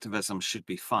activism should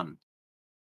be fun,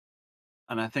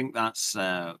 and I think that's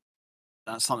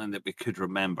something that we could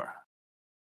remember.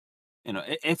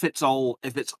 If it's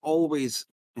always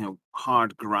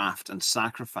hard graft and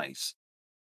sacrifice.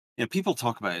 People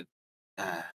talk about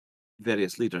uh,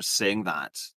 various leaders saying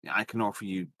that I can offer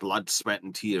you blood, sweat,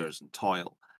 and tears and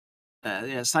toil. Yeah,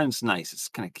 it sounds nice. It's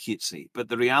kind of cutesy, but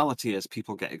the reality is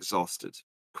people get exhausted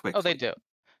Oh, they quickly, do.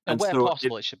 And and where so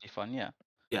possible, it should be fun. Yeah.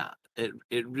 yeah,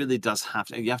 it really does have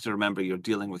to. You have to remember you're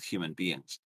dealing with human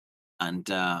beings, and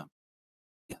yeah,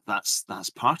 that's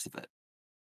part of it.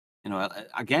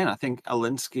 Again, I think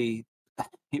Alinsky,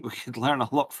 we could learn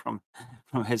a lot from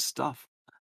his stuff.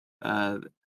 Uh,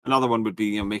 Another one would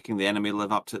be making the enemy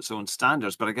live up to its own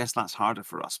standards, but I guess that's harder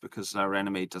for us because our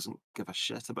enemy doesn't give a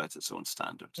shit about its own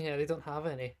standards. Yeah, they don't have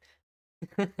any.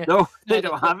 No, they No,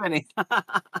 don't have any.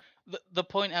 the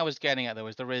point I was getting at, though,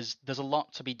 is there's a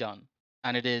lot to be done.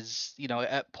 and it is,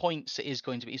 at points it is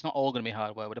going to be. It's not all going to be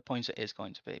hardware, but at points it is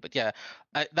going to be. But yeah,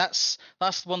 that's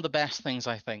one of the best things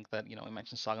I think that we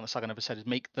mentioned Sagan. The Sagan never said is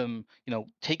make them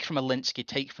take from Alinsky,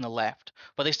 take from the left,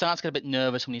 but they start to get a bit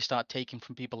nervous when you start taking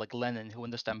from people like Lenin who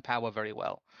understand power very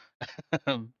well.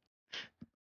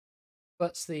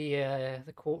 That's the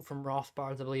quote from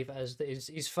Rothbard, I believe it is. That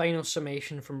his final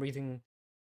summation from reading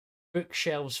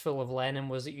bookshelves full of Lenin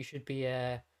was that you should be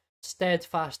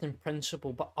steadfast in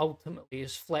principle, but ultimately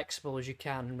as flexible as you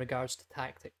can in regards to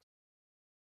tactics.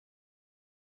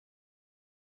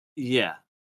 Yeah,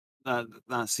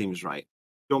 that seems right.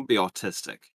 Don't be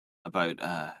autistic about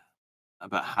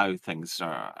how things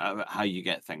are, about how you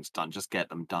get things done. Just get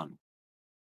them done.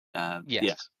 Yeah,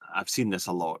 Yes. I've seen this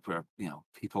a lot where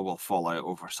people will fall out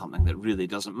over something that really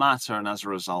doesn't matter, and as a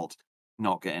result,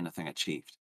 not get anything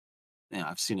achieved.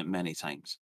 I've seen it many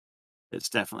times. It's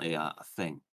definitely a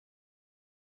thing.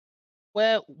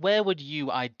 Where would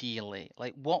you ideally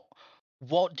like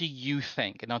what do you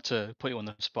think, and not to put you on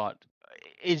the spot,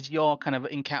 is your kind of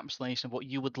encapsulation of what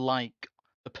you would like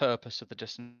the purpose of the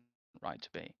Distant Right to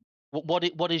be?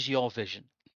 What is your vision?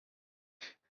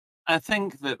 I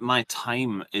think that my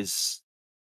time is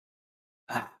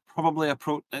probably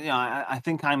I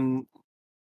think I'm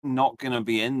not going to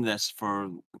be in this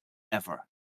forever.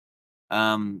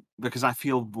 Because I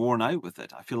feel worn out with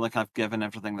it. I feel like I've given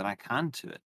everything that I can to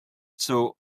it.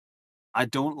 So I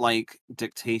don't like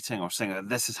dictating or saying that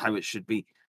this is how it should be.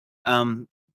 Um,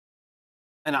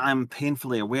 and I'm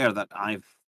painfully aware that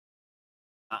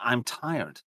I'm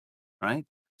tired, right?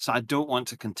 So I don't want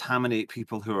to contaminate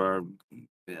people who are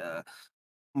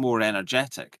more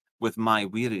energetic with my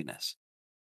weariness.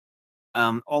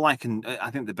 I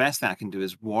think the best thing I can do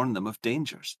is warn them of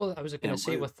dangers. Well, I was going to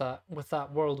say with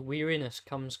that world weariness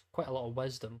comes quite a lot of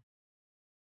wisdom.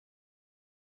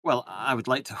 Well, I would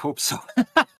like to hope so.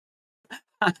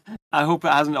 I hope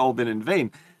it hasn't all been in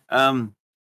vain. And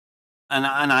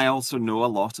I also know a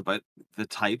lot about the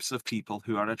types of people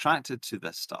who are attracted to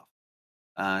this stuff,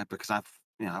 because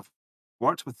I've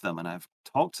worked with them and I've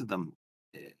talked to them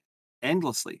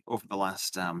endlessly over the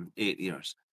last 8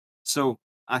 years. So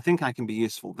I think I can be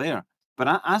useful there.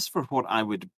 But as for what I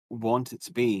would want it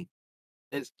to be,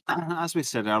 it's as we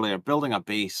said earlier, building a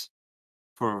base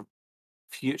for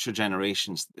future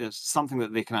generations is something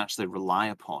that they can actually rely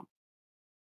upon.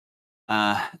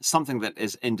 Something that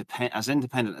is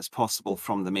independent as possible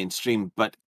from the mainstream,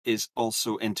 but is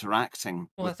also interacting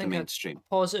Well, I with the think a mainstream.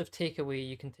 positive takeaway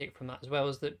you can take from that as well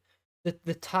is that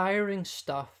the tiring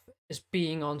stuff is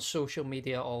being on social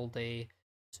media all day,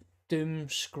 doom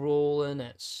scrolling,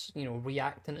 it's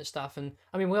reacting to stuff, and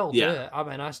I mean we all do Yeah, it. I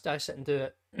mean I sit and do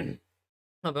it.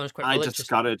 I'll be honest, quite I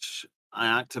religiously.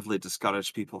 actively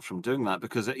discourage people from doing that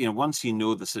because once you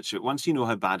know the situation, once you know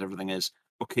how bad everything is,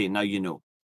 okay, now you know.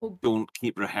 Well, Don't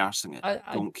keep rehearsing it. I,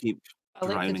 I Don't keep I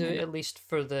like to do drowning it in it. at least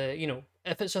for the,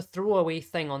 if it's a throwaway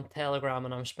thing on Telegram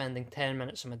and I'm spending 10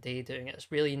 minutes of my day doing it,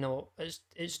 it's really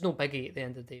it's no biggie at the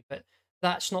end of the day, but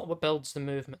that's not what builds the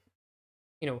movement.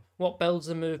 What builds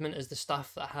the movement is the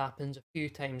stuff that happens a few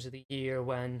times of the year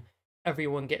when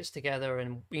everyone gets together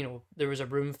and, there is a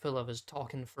room full of us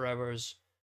talking for hours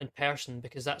in person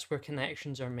because that's where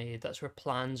connections are made, that's where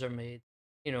plans are made.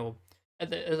 You know, at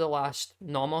the last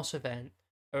Nomos event,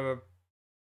 or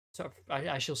sort of,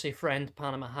 I shall say, friend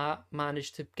Panama Hat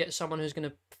managed to get someone who's going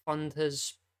to fund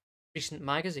his recent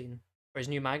magazine or his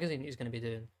new magazine he's going to be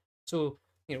doing. So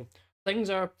things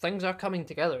are coming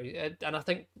together, and I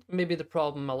think maybe the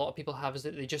problem a lot of people have is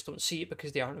that they just don't see it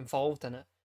because they aren't involved in it.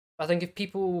 I think if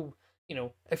people,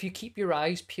 if you keep your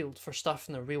eyes peeled for stuff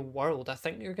in the real world, I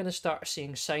think you're going to start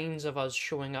seeing signs of us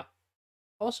showing up,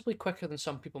 possibly quicker than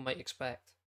some people might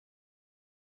expect.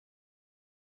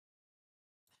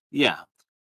 Yeah,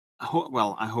 I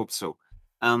hope so.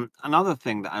 Another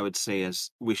thing that I would say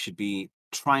is we should be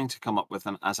trying to come up with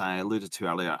as I alluded to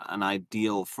earlier, an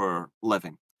ideal for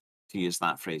living, to use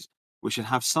that phrase. We should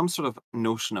have some sort of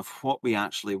notion of what we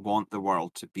actually want the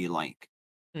world to be like.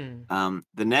 Hmm.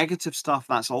 The negative stuff,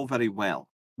 that's all very well.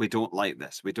 We don't like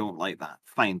this, we don't like that.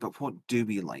 Fine, but what do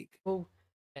we like? Well,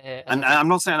 as And I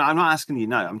think, I'm not asking you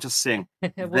now. I'm just saying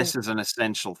this well, is an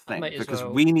essential I thing might as because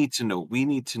well. we need to know. We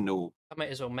need to know I might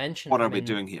as well mention. what I are we mean,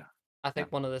 doing here. I Yeah.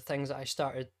 think one of the things that I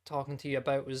started talking to you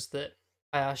about was that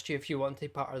I asked you if you wanted to be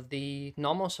part of the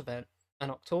Nomos event in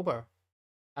October,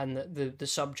 and the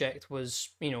subject was,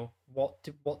 what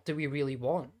do we really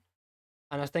want?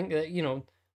 And I think that,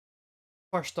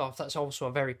 first off, that's also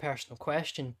a very personal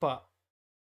question, but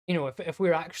if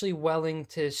we're actually willing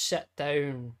to sit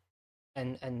down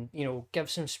and give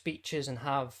some speeches and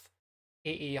have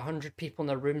 80, 100 people in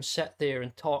a room sit there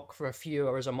and talk for a few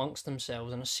hours amongst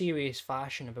themselves in a serious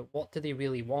fashion about what do they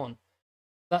really want,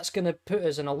 that's going to put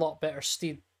us in a lot better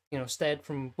stead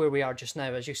from where we are just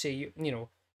now. As you say,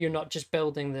 you're not just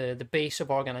building the base of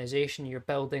organization, you're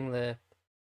building the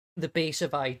base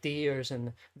of ideas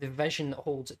and the vision that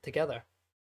holds it together.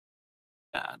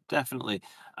 Yeah, definitely.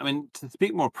 I mean, to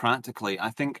speak more practically, I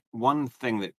think one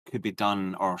thing that could be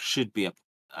done or should be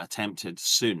attempted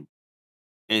soon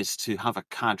is to have a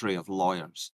cadre of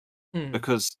lawyers. Hmm.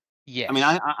 Because, I mean,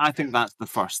 Yes. I think that's the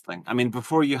first thing. I mean,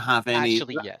 before you have any,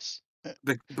 Actually, yes.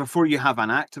 before you have an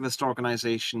activist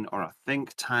organization or a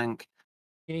think tank,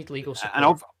 You need legal and,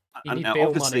 support. You need bail money.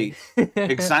 obviously,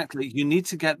 exactly, you need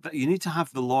to you need to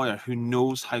have the lawyer who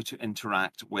knows how to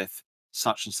interact with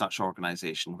such and such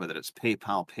organization, whether it's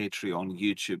PayPal, Patreon,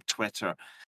 YouTube, Twitter,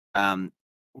 um,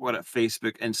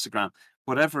 Facebook, Instagram,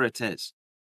 whatever it is.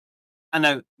 And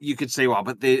now you could say, well,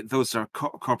 but those are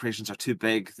corporations are too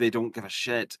big. They don't give a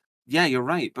shit. Yeah, you're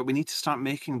right. But we need to start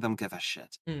making them give a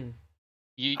shit. Hmm.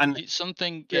 And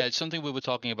Something, yeah, yeah, it's something we were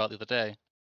talking about the other day.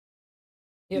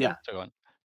 Yeah, yeah. So go on.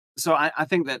 So I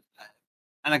think that,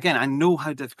 and again, I know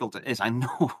how difficult it is. I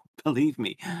know, believe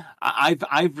me,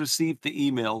 I've received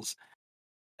the emails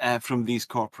from these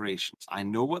corporations. I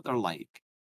know what they're like.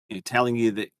 Telling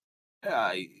you that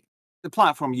uh, the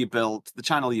platform you built, the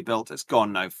channel you built, it's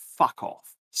gone now. Fuck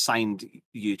off. Signed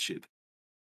YouTube.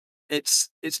 It's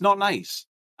not nice,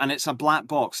 and it's a black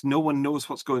box. No one knows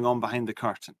what's going on behind the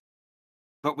curtain.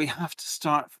 But we have to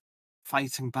start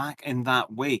fighting back in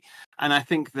that way. And I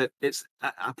think that it's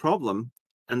a problem.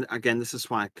 And again, this is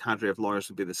why a cadre of lawyers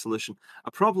would be the solution.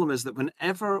 A problem is that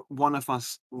whenever one of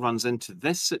us runs into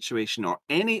this situation or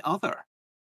any other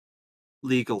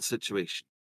legal situation,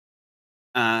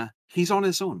 he's on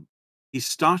his own. He's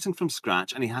starting from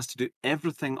scratch and he has to do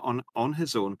everything on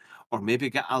his own, or maybe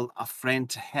get a friend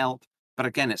to help. But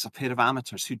again, it's a pair of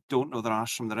amateurs who don't know their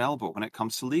arse from their elbow when it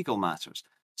comes to legal matters.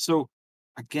 So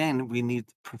again, we need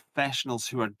professionals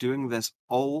who are doing this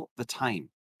all the time,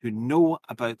 who know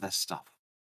about this stuff.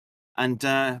 And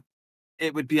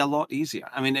it would be a lot easier.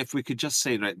 I mean, if we could just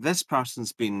say, right,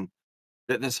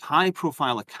 that this high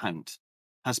profile account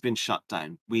has been shut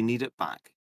down, we need it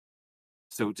back.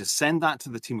 So just send that to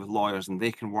the team of lawyers and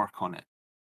they can work on it.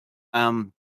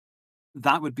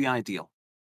 That would be ideal.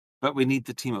 But we need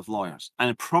the team of lawyers.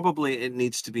 And probably it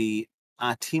needs to be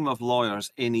a team of lawyers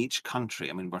in each country.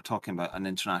 I mean, we're talking about an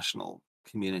international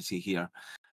community here.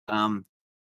 Um,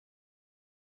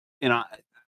 you know,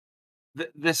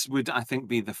 this would, I think,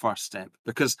 be the first step,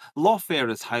 because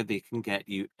lawfare is how they can get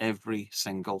you every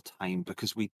single time,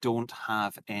 because we don't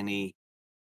have any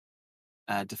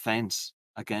defense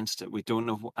against it. We don't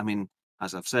know. I mean,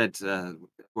 as I've said,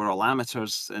 we're all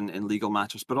amateurs in legal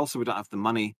matters, but also we don't have the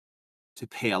money to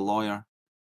pay a lawyer.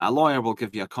 A lawyer will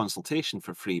give you a consultation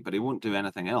for free, but he won't do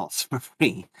anything else for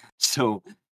free. So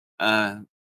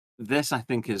this, I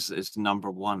think, is number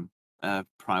one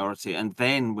priority. And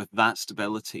then with that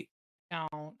stability, Count.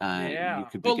 you Yeah.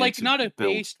 could But begin like to not a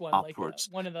build based one, like upwards.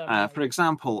 one of them, For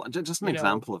example, just an you know,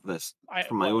 example of this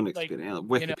from my own experience,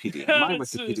 Wikipedia. My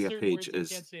Wikipedia certain page words I is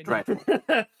can't say now. dreadful.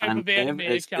 Type And of anime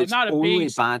account, it's not a only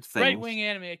based bad right things, wing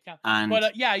anime account. and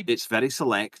But yeah, it's very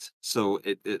select, so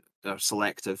it or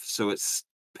selective, so it's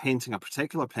painting a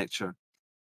particular picture.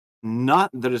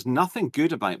 There is nothing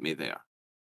good about me there.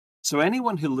 So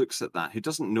anyone who looks at that who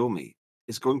doesn't know me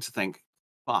is going to think,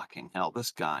 "Fucking hell,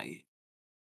 this guy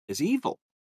is evil."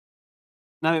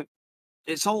 Now,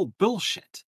 it's all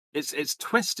bullshit. It's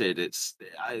twisted.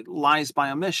 It lies by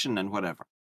omission and whatever.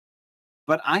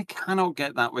 But I cannot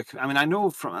get that. I mean, I know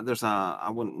from I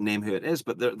won't name who it is,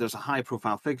 but there's a high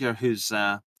profile figure whose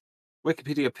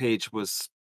Wikipedia page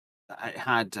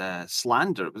had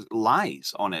slander, it was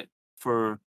lies on it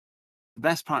for the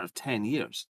best part of 10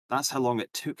 years. That's how long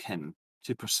it took him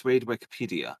to persuade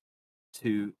Wikipedia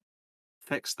to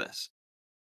fix this.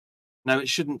 Now, it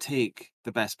shouldn't take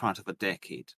the best part of a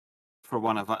decade for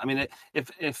one of. I mean,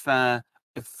 if I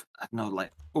don't know,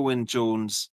 like Owen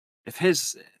Jones, if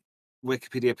his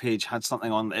Wikipedia page had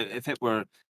something on, if it were,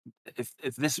 if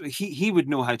this, he would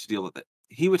know how to deal with it.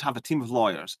 He would have a team of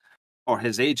lawyers, or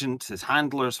his agent, his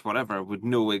handlers, whatever, would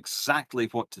know exactly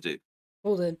what to do.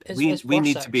 Well, then We worse,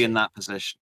 need to be in actually. that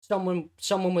position.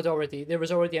 Someone would already, there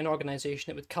was already an organization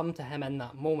that would come to him in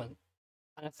that moment,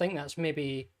 and I think that's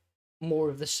maybe more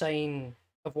of the sign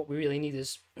of what we really need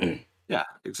is. Yeah,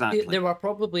 exactly. There are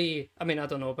probably, I mean, I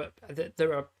don't know, but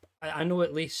there are, I know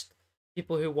at least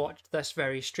people who watched this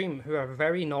very stream who are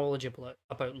very knowledgeable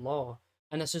about law,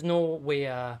 and this is no way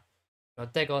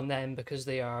dig on them because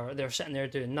they're sitting there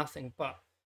doing nothing, but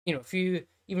you know, if you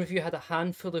even if you had a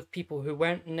handful of people who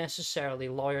weren't necessarily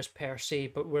lawyers per se,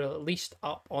 but were at least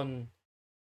up on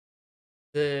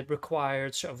the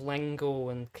required sort of lingo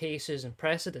and cases and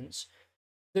precedents,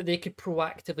 that they could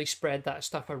proactively spread that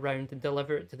stuff around and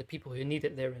deliver it to the people who need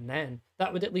it there and then,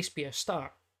 that would at least be a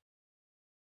start.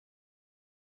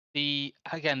 The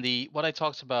what I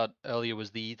talked about earlier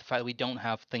was the fact that we don't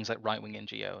have things like right-wing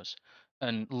NGOs.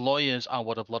 And lawyers are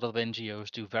what a lot of NGOs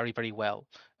do very, very well.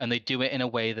 And they do it in a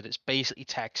way that it's basically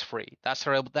tax-free. That's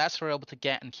how they're able to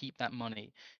get and keep that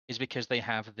money, is because they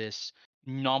have this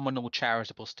nominal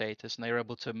charitable status and they're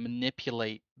able to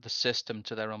manipulate the system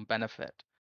to their own benefit.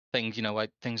 Things,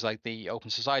 like things like the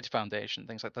Open Society Foundation,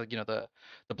 things like the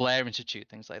Blair Institute,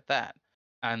 things like that.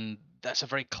 And that's a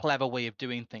very clever way of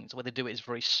doing things. The way they do it is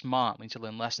very smart. We need to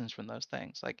learn lessons from those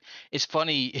things. Like, it's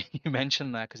funny you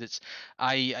mentioned that, because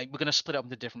we're going to split up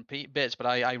into different bits, but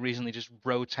I recently just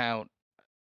wrote out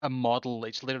a model.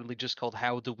 It's literally just called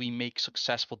 "How do we make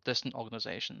successful distant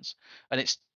organizations?" And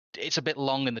it's a bit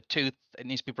long in the tooth. It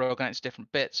needs to be broken out into different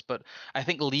bits. But I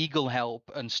think legal help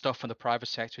and stuff from the private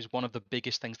sector is one of the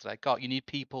biggest things that I got. You need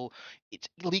people.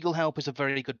 Legal help is a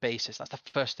very good basis. That's the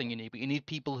first thing you need. But you need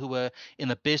people who are in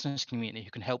the business community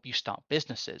who can help you start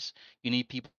businesses. You need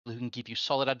people who can give you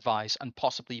solid advice and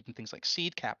possibly even things like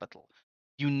seed capital.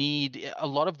 You need a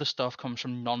lot of the stuff comes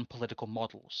from non-political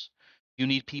models. You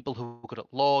need people who are good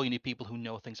at law. You need people who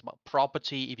know things about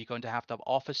property. If you're going to have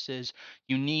offices,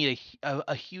 you need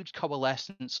a huge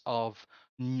coalescence of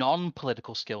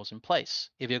non-political skills in place.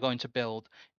 If you're going to build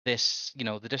this,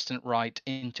 the distant right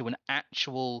into an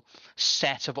actual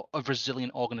set of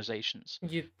resilient organizations.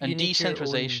 You And need your own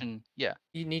decentralization, yeah,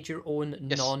 you need your own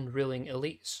yes, non-ruling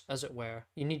elites, as it were.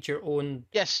 You need your own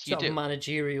yes, you sort of do.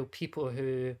 managerial people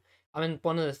who, I mean,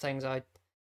 one of the things I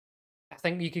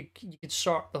think you could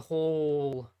sort the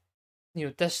whole,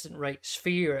 distant right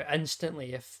sphere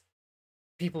instantly if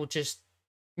people just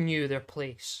knew their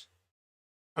place.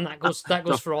 And that goes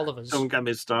Don't, for all of don't us. get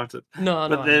me started. No,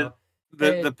 no, But I know.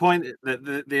 Uh, the point,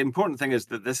 the important thing is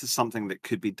that this is something that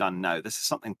could be done now. This is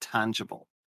something tangible.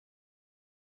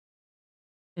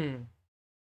 hmm.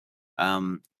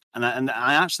 Um, and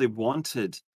I actually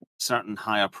wanted certain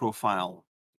higher profile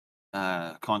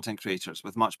content creators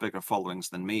with much bigger followings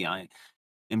than me. I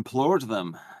implored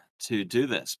them to do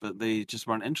this, but they just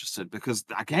weren't interested because,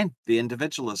 again, the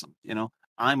individualism.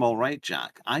 I'm all right,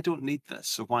 Jack. I don't need this,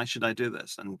 so why should I do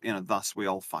this? And thus we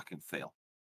all fucking fail.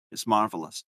 It's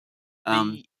marvelous.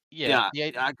 Um, The yeah,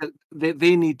 yeah, the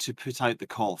they need to put out the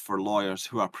call for lawyers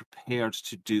who are prepared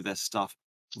to do this stuff,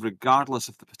 regardless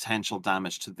of the potential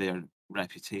damage to their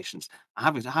reputations.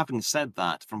 Having said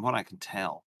that, from what I can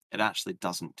tell, it actually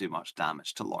doesn't do much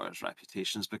damage to lawyers'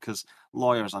 reputations because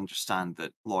lawyers understand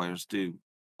that lawyers do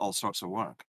all sorts of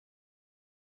work.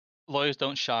 lawyers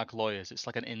don't shark lawyers. It's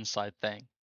like an inside thing.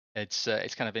 It's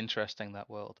kind of interesting, that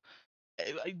world.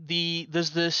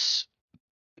 There's this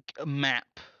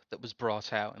map that was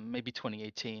brought out in maybe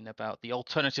 2018 about the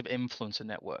alternative influencer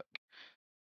network.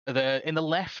 In the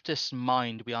leftist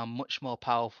mind, we are much more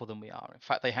powerful than we are. In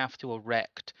fact, they have to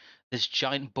erect this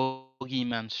giant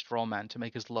boogeyman straw man to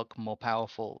make us look more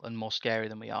powerful and more scary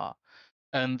than we are.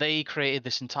 And they created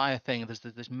this entire thing. There's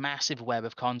this massive web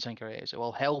of content creators who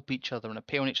all help each other and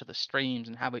appear on each other's streams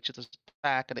and have each other's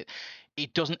back. And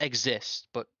it doesn't exist,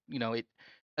 but it,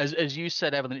 as you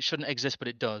said, Evelyn, it shouldn't exist, but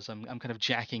it does. I'm kind of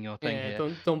jacking your thing Yeah,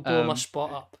 here. don't blow my Um,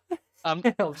 spot up. I'm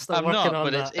I'm still I'm working not,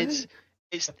 on but that. it's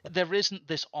there isn't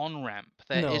this on ramp.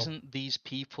 There No. isn't these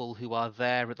people who are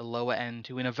there at the lower end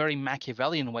who, in a very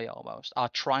Machiavellian way almost, are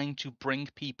trying to bring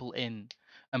people in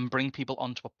and bring people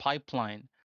onto a pipeline.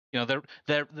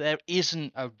 There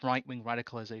isn't a right wing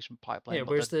radicalization Yeah, pipeline, but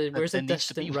where's the there needs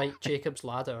to distant be right one. Jacob's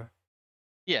ladder?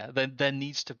 Yeah, there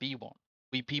needs to be one.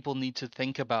 People need to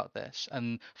think about this,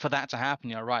 and for that to happen,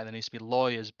 you're right. There needs to be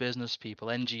lawyers, business people,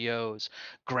 NGOs,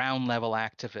 ground level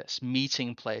activists,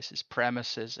 meeting places,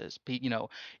 premises,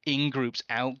 in groups,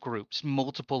 out groups,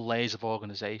 multiple layers of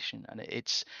organization, and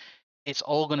it's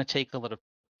all going to take a lot of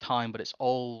time, but it's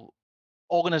all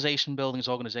organization building is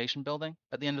organization building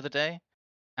at the end of the day,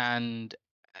 and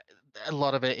a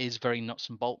lot of it is very nuts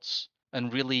and bolts.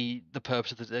 And really, the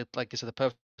purpose of like I said, the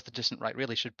purpose of the distant right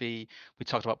really should be, we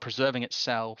talked about preserving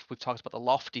itself, we've talked about the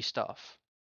lofty stuff,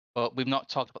 but we've not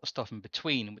talked about the stuff in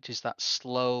between, which is that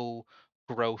slow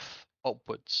growth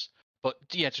upwards. But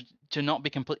yeah, to not be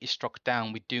completely struck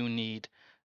down, we do need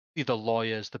the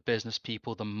lawyers, the business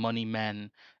people, the money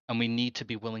men, and we need to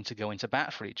be willing to go into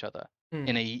bat for each other Hmm.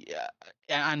 in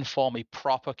and form a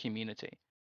proper community.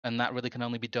 And that really can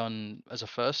only be done as a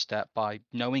first step by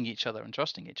knowing each other and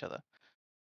trusting each other.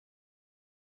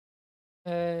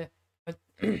 Uh,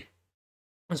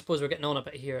 I suppose we're getting on a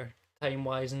bit here, time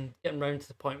wise, and getting round to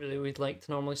the point where we'd like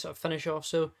to normally sort of finish off.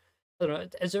 So, I don't know,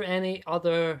 is there any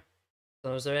other, I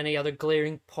don't know, is there any other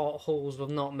glaring potholes we've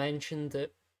not mentioned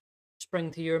that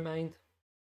spring to your mind?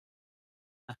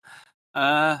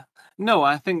 No,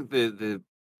 I think the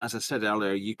as I said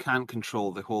earlier, you can't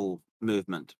control the whole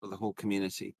movement or the whole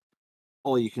community.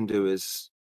 All you can do is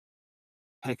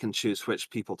pick and choose which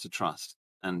people to trust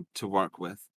and to work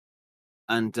with.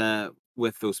 And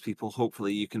with those people,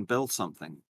 hopefully you can build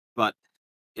something. But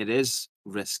it is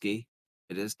risky,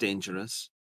 it is dangerous,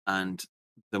 and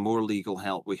the more legal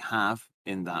help we have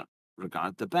in that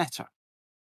regard, the better.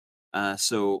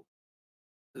 So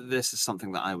this is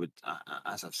something that I would,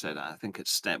 as I've said, I think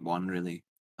it's step one really.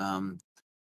 Um,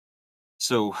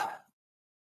 so,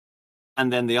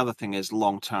 and then the other thing is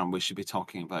long term, we should be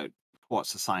talking about what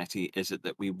society is it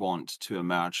that we want to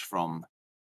emerge from,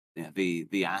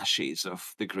 the ashes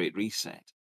of the Great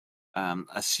Reset.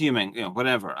 Assuming,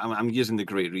 whatever, I'm using the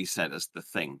Great Reset as the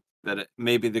thing, that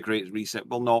maybe the Great Reset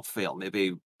will not fail.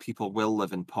 Maybe people will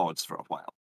live in pods for a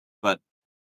while, but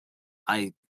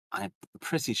I, I'm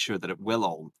pretty sure that it will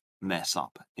all mess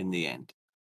up in the end.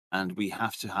 And we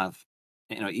have to have,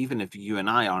 even if you and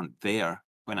I aren't there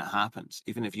when it happens,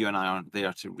 even if you and I aren't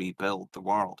there to rebuild the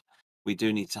world, we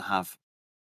do need to have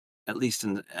at least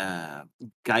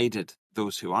guided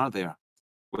those who are there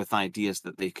with ideas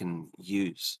that they can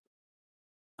use,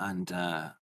 and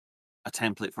a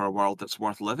template for a world that's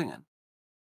worth living in.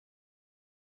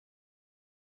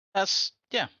 That's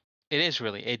yeah. It is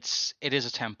really. It is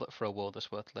a template for a world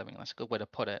that's worth living. That's a good way to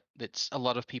put it. It's a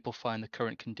lot of people find the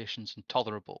current conditions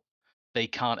intolerable. They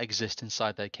can't exist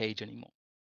inside their cage anymore,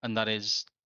 and that is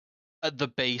at the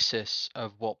basis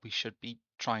of what we should be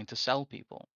trying to sell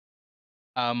people.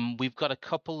 We've got a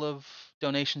couple of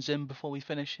donations in before we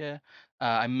finish here.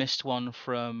 I missed one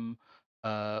from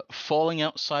Falling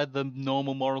Outside the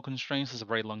Normal Moral Constraints. That's a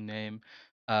very long name.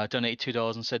 Donated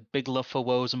 $2 and said, "Big love for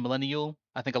Woes and Millennial."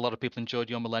 I think a lot of people enjoyed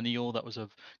your Millennial. That was a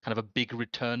kind of a big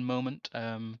return moment.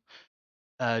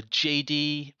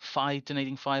 JD five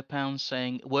donating £5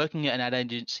 saying, "Working at an ad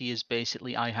agency is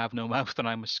basically I have no mouth and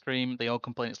I must scream. They all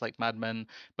complain it's like Mad Men,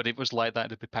 but if it was like that,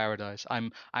 it'd be paradise.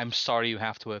 I'm sorry you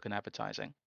have to work in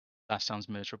advertising. That sounds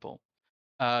miserable."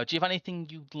 Do you have anything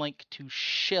you'd like to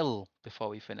shill before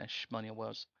we finish, Millennial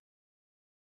Woes?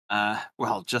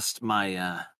 Well, just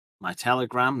my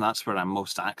Telegram. That's where I'm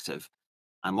most active.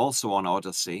 I'm also on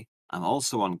Odyssey. I'm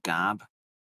also on Gab.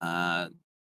 Uh,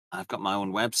 I've got my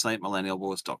own website,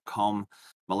 millennialwoes.com.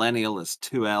 Millennial is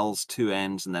two L's, two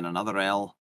N's, and then another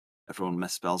L. Everyone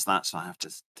misspells that, so I have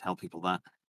to tell people that.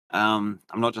 I'm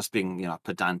not just being, a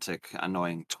pedantic,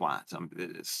 annoying twat. I'm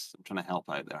trying to help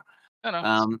out there. Oh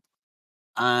no,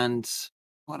 And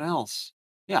what else?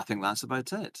 Yeah, I think that's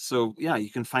about it. So yeah,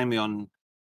 you can find me on.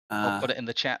 I'll put it in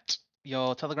the chat.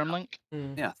 Your Telegram link.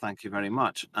 Yeah, thank you very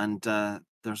much. And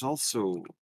there's also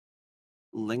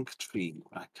Linktree.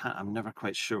 I'm never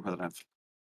quite sure whether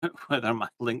whether my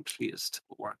Linktree is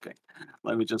still working.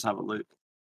 Let me just have a look.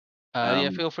 Yeah,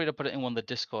 feel free to put it in one of the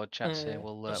Discord chats here. I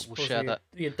We'll suppose share that.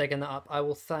 you're digging that up. I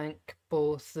will thank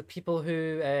both the people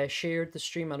who shared the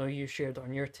stream. I know you shared it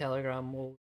on your Telegram.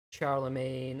 Well,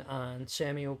 Charlemagne and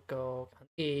Samuel Gog and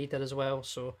A did as well.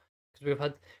 So because we've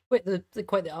had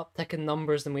quite the uptick in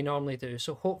numbers than we normally do.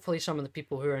 So hopefully some of the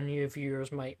people who are new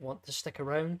viewers might want to stick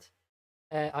around.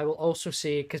 I will also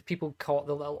say, because people caught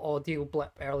the little audio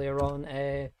blip earlier on,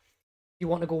 you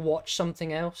want to go watch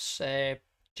something else,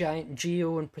 Giant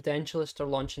Geo and Prudentialist are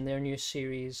launching their new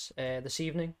series this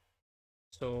evening.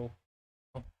 So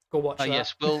go watch that.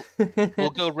 Yes, we'll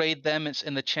go raid them. It's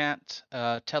in the chat.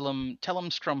 Tell them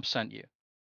Scrump sent you.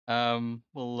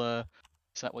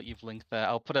 Is that what you've linked there?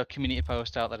 I'll put a community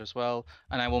post out there as well,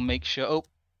 and I will make sure.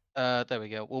 There we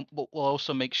go. We'll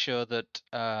also make sure that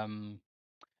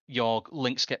your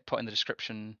links get put in the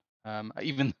description.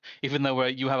 Even though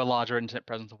you have a larger internet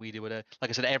presence than we do, like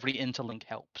I said, every interlink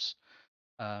helps.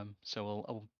 So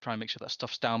I'll try and make sure that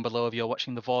stuff's down below if you're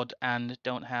watching the VOD and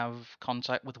don't have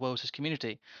contact with Woes'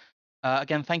 community.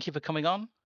 Again, thank you for coming on.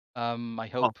 I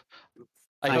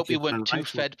hope you weren't too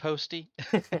fed posty.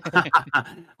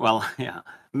 Well, yeah,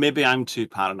 maybe I'm too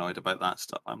paranoid about that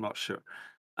stuff. I'm not sure.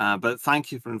 But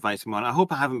thank you for inviting me on. I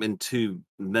hope I haven't been too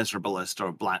miserablest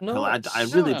or black pill. I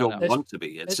really don't want to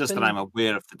be. It's just that I'm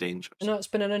aware of the dangers. No, it's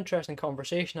been an interesting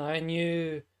conversation. I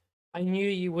knew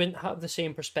you wouldn't have the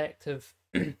same perspective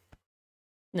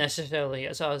necessarily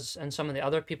as us and some of the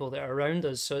other people that are around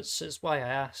us. So it's why I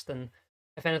asked. And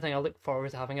if anything, I look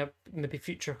forward to having maybe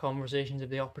future conversations if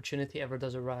the opportunity ever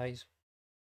does arise.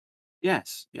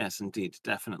 Yes, indeed,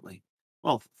 definitely.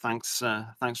 Well, thanks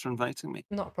for inviting me.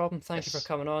 Not a problem. Thank you for Yes.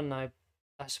 coming on. I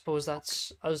suppose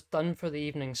that's us done for the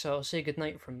evening, so I'll say good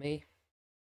night from me.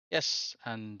 Yes,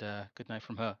 and good night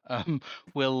from her.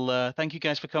 We'll thank you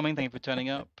guys for coming. Thank you for turning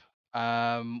up.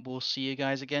 We'll see you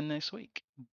guys again next week.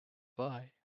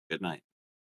 Bye. Good night.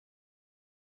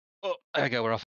 Oh, there we go. We're off.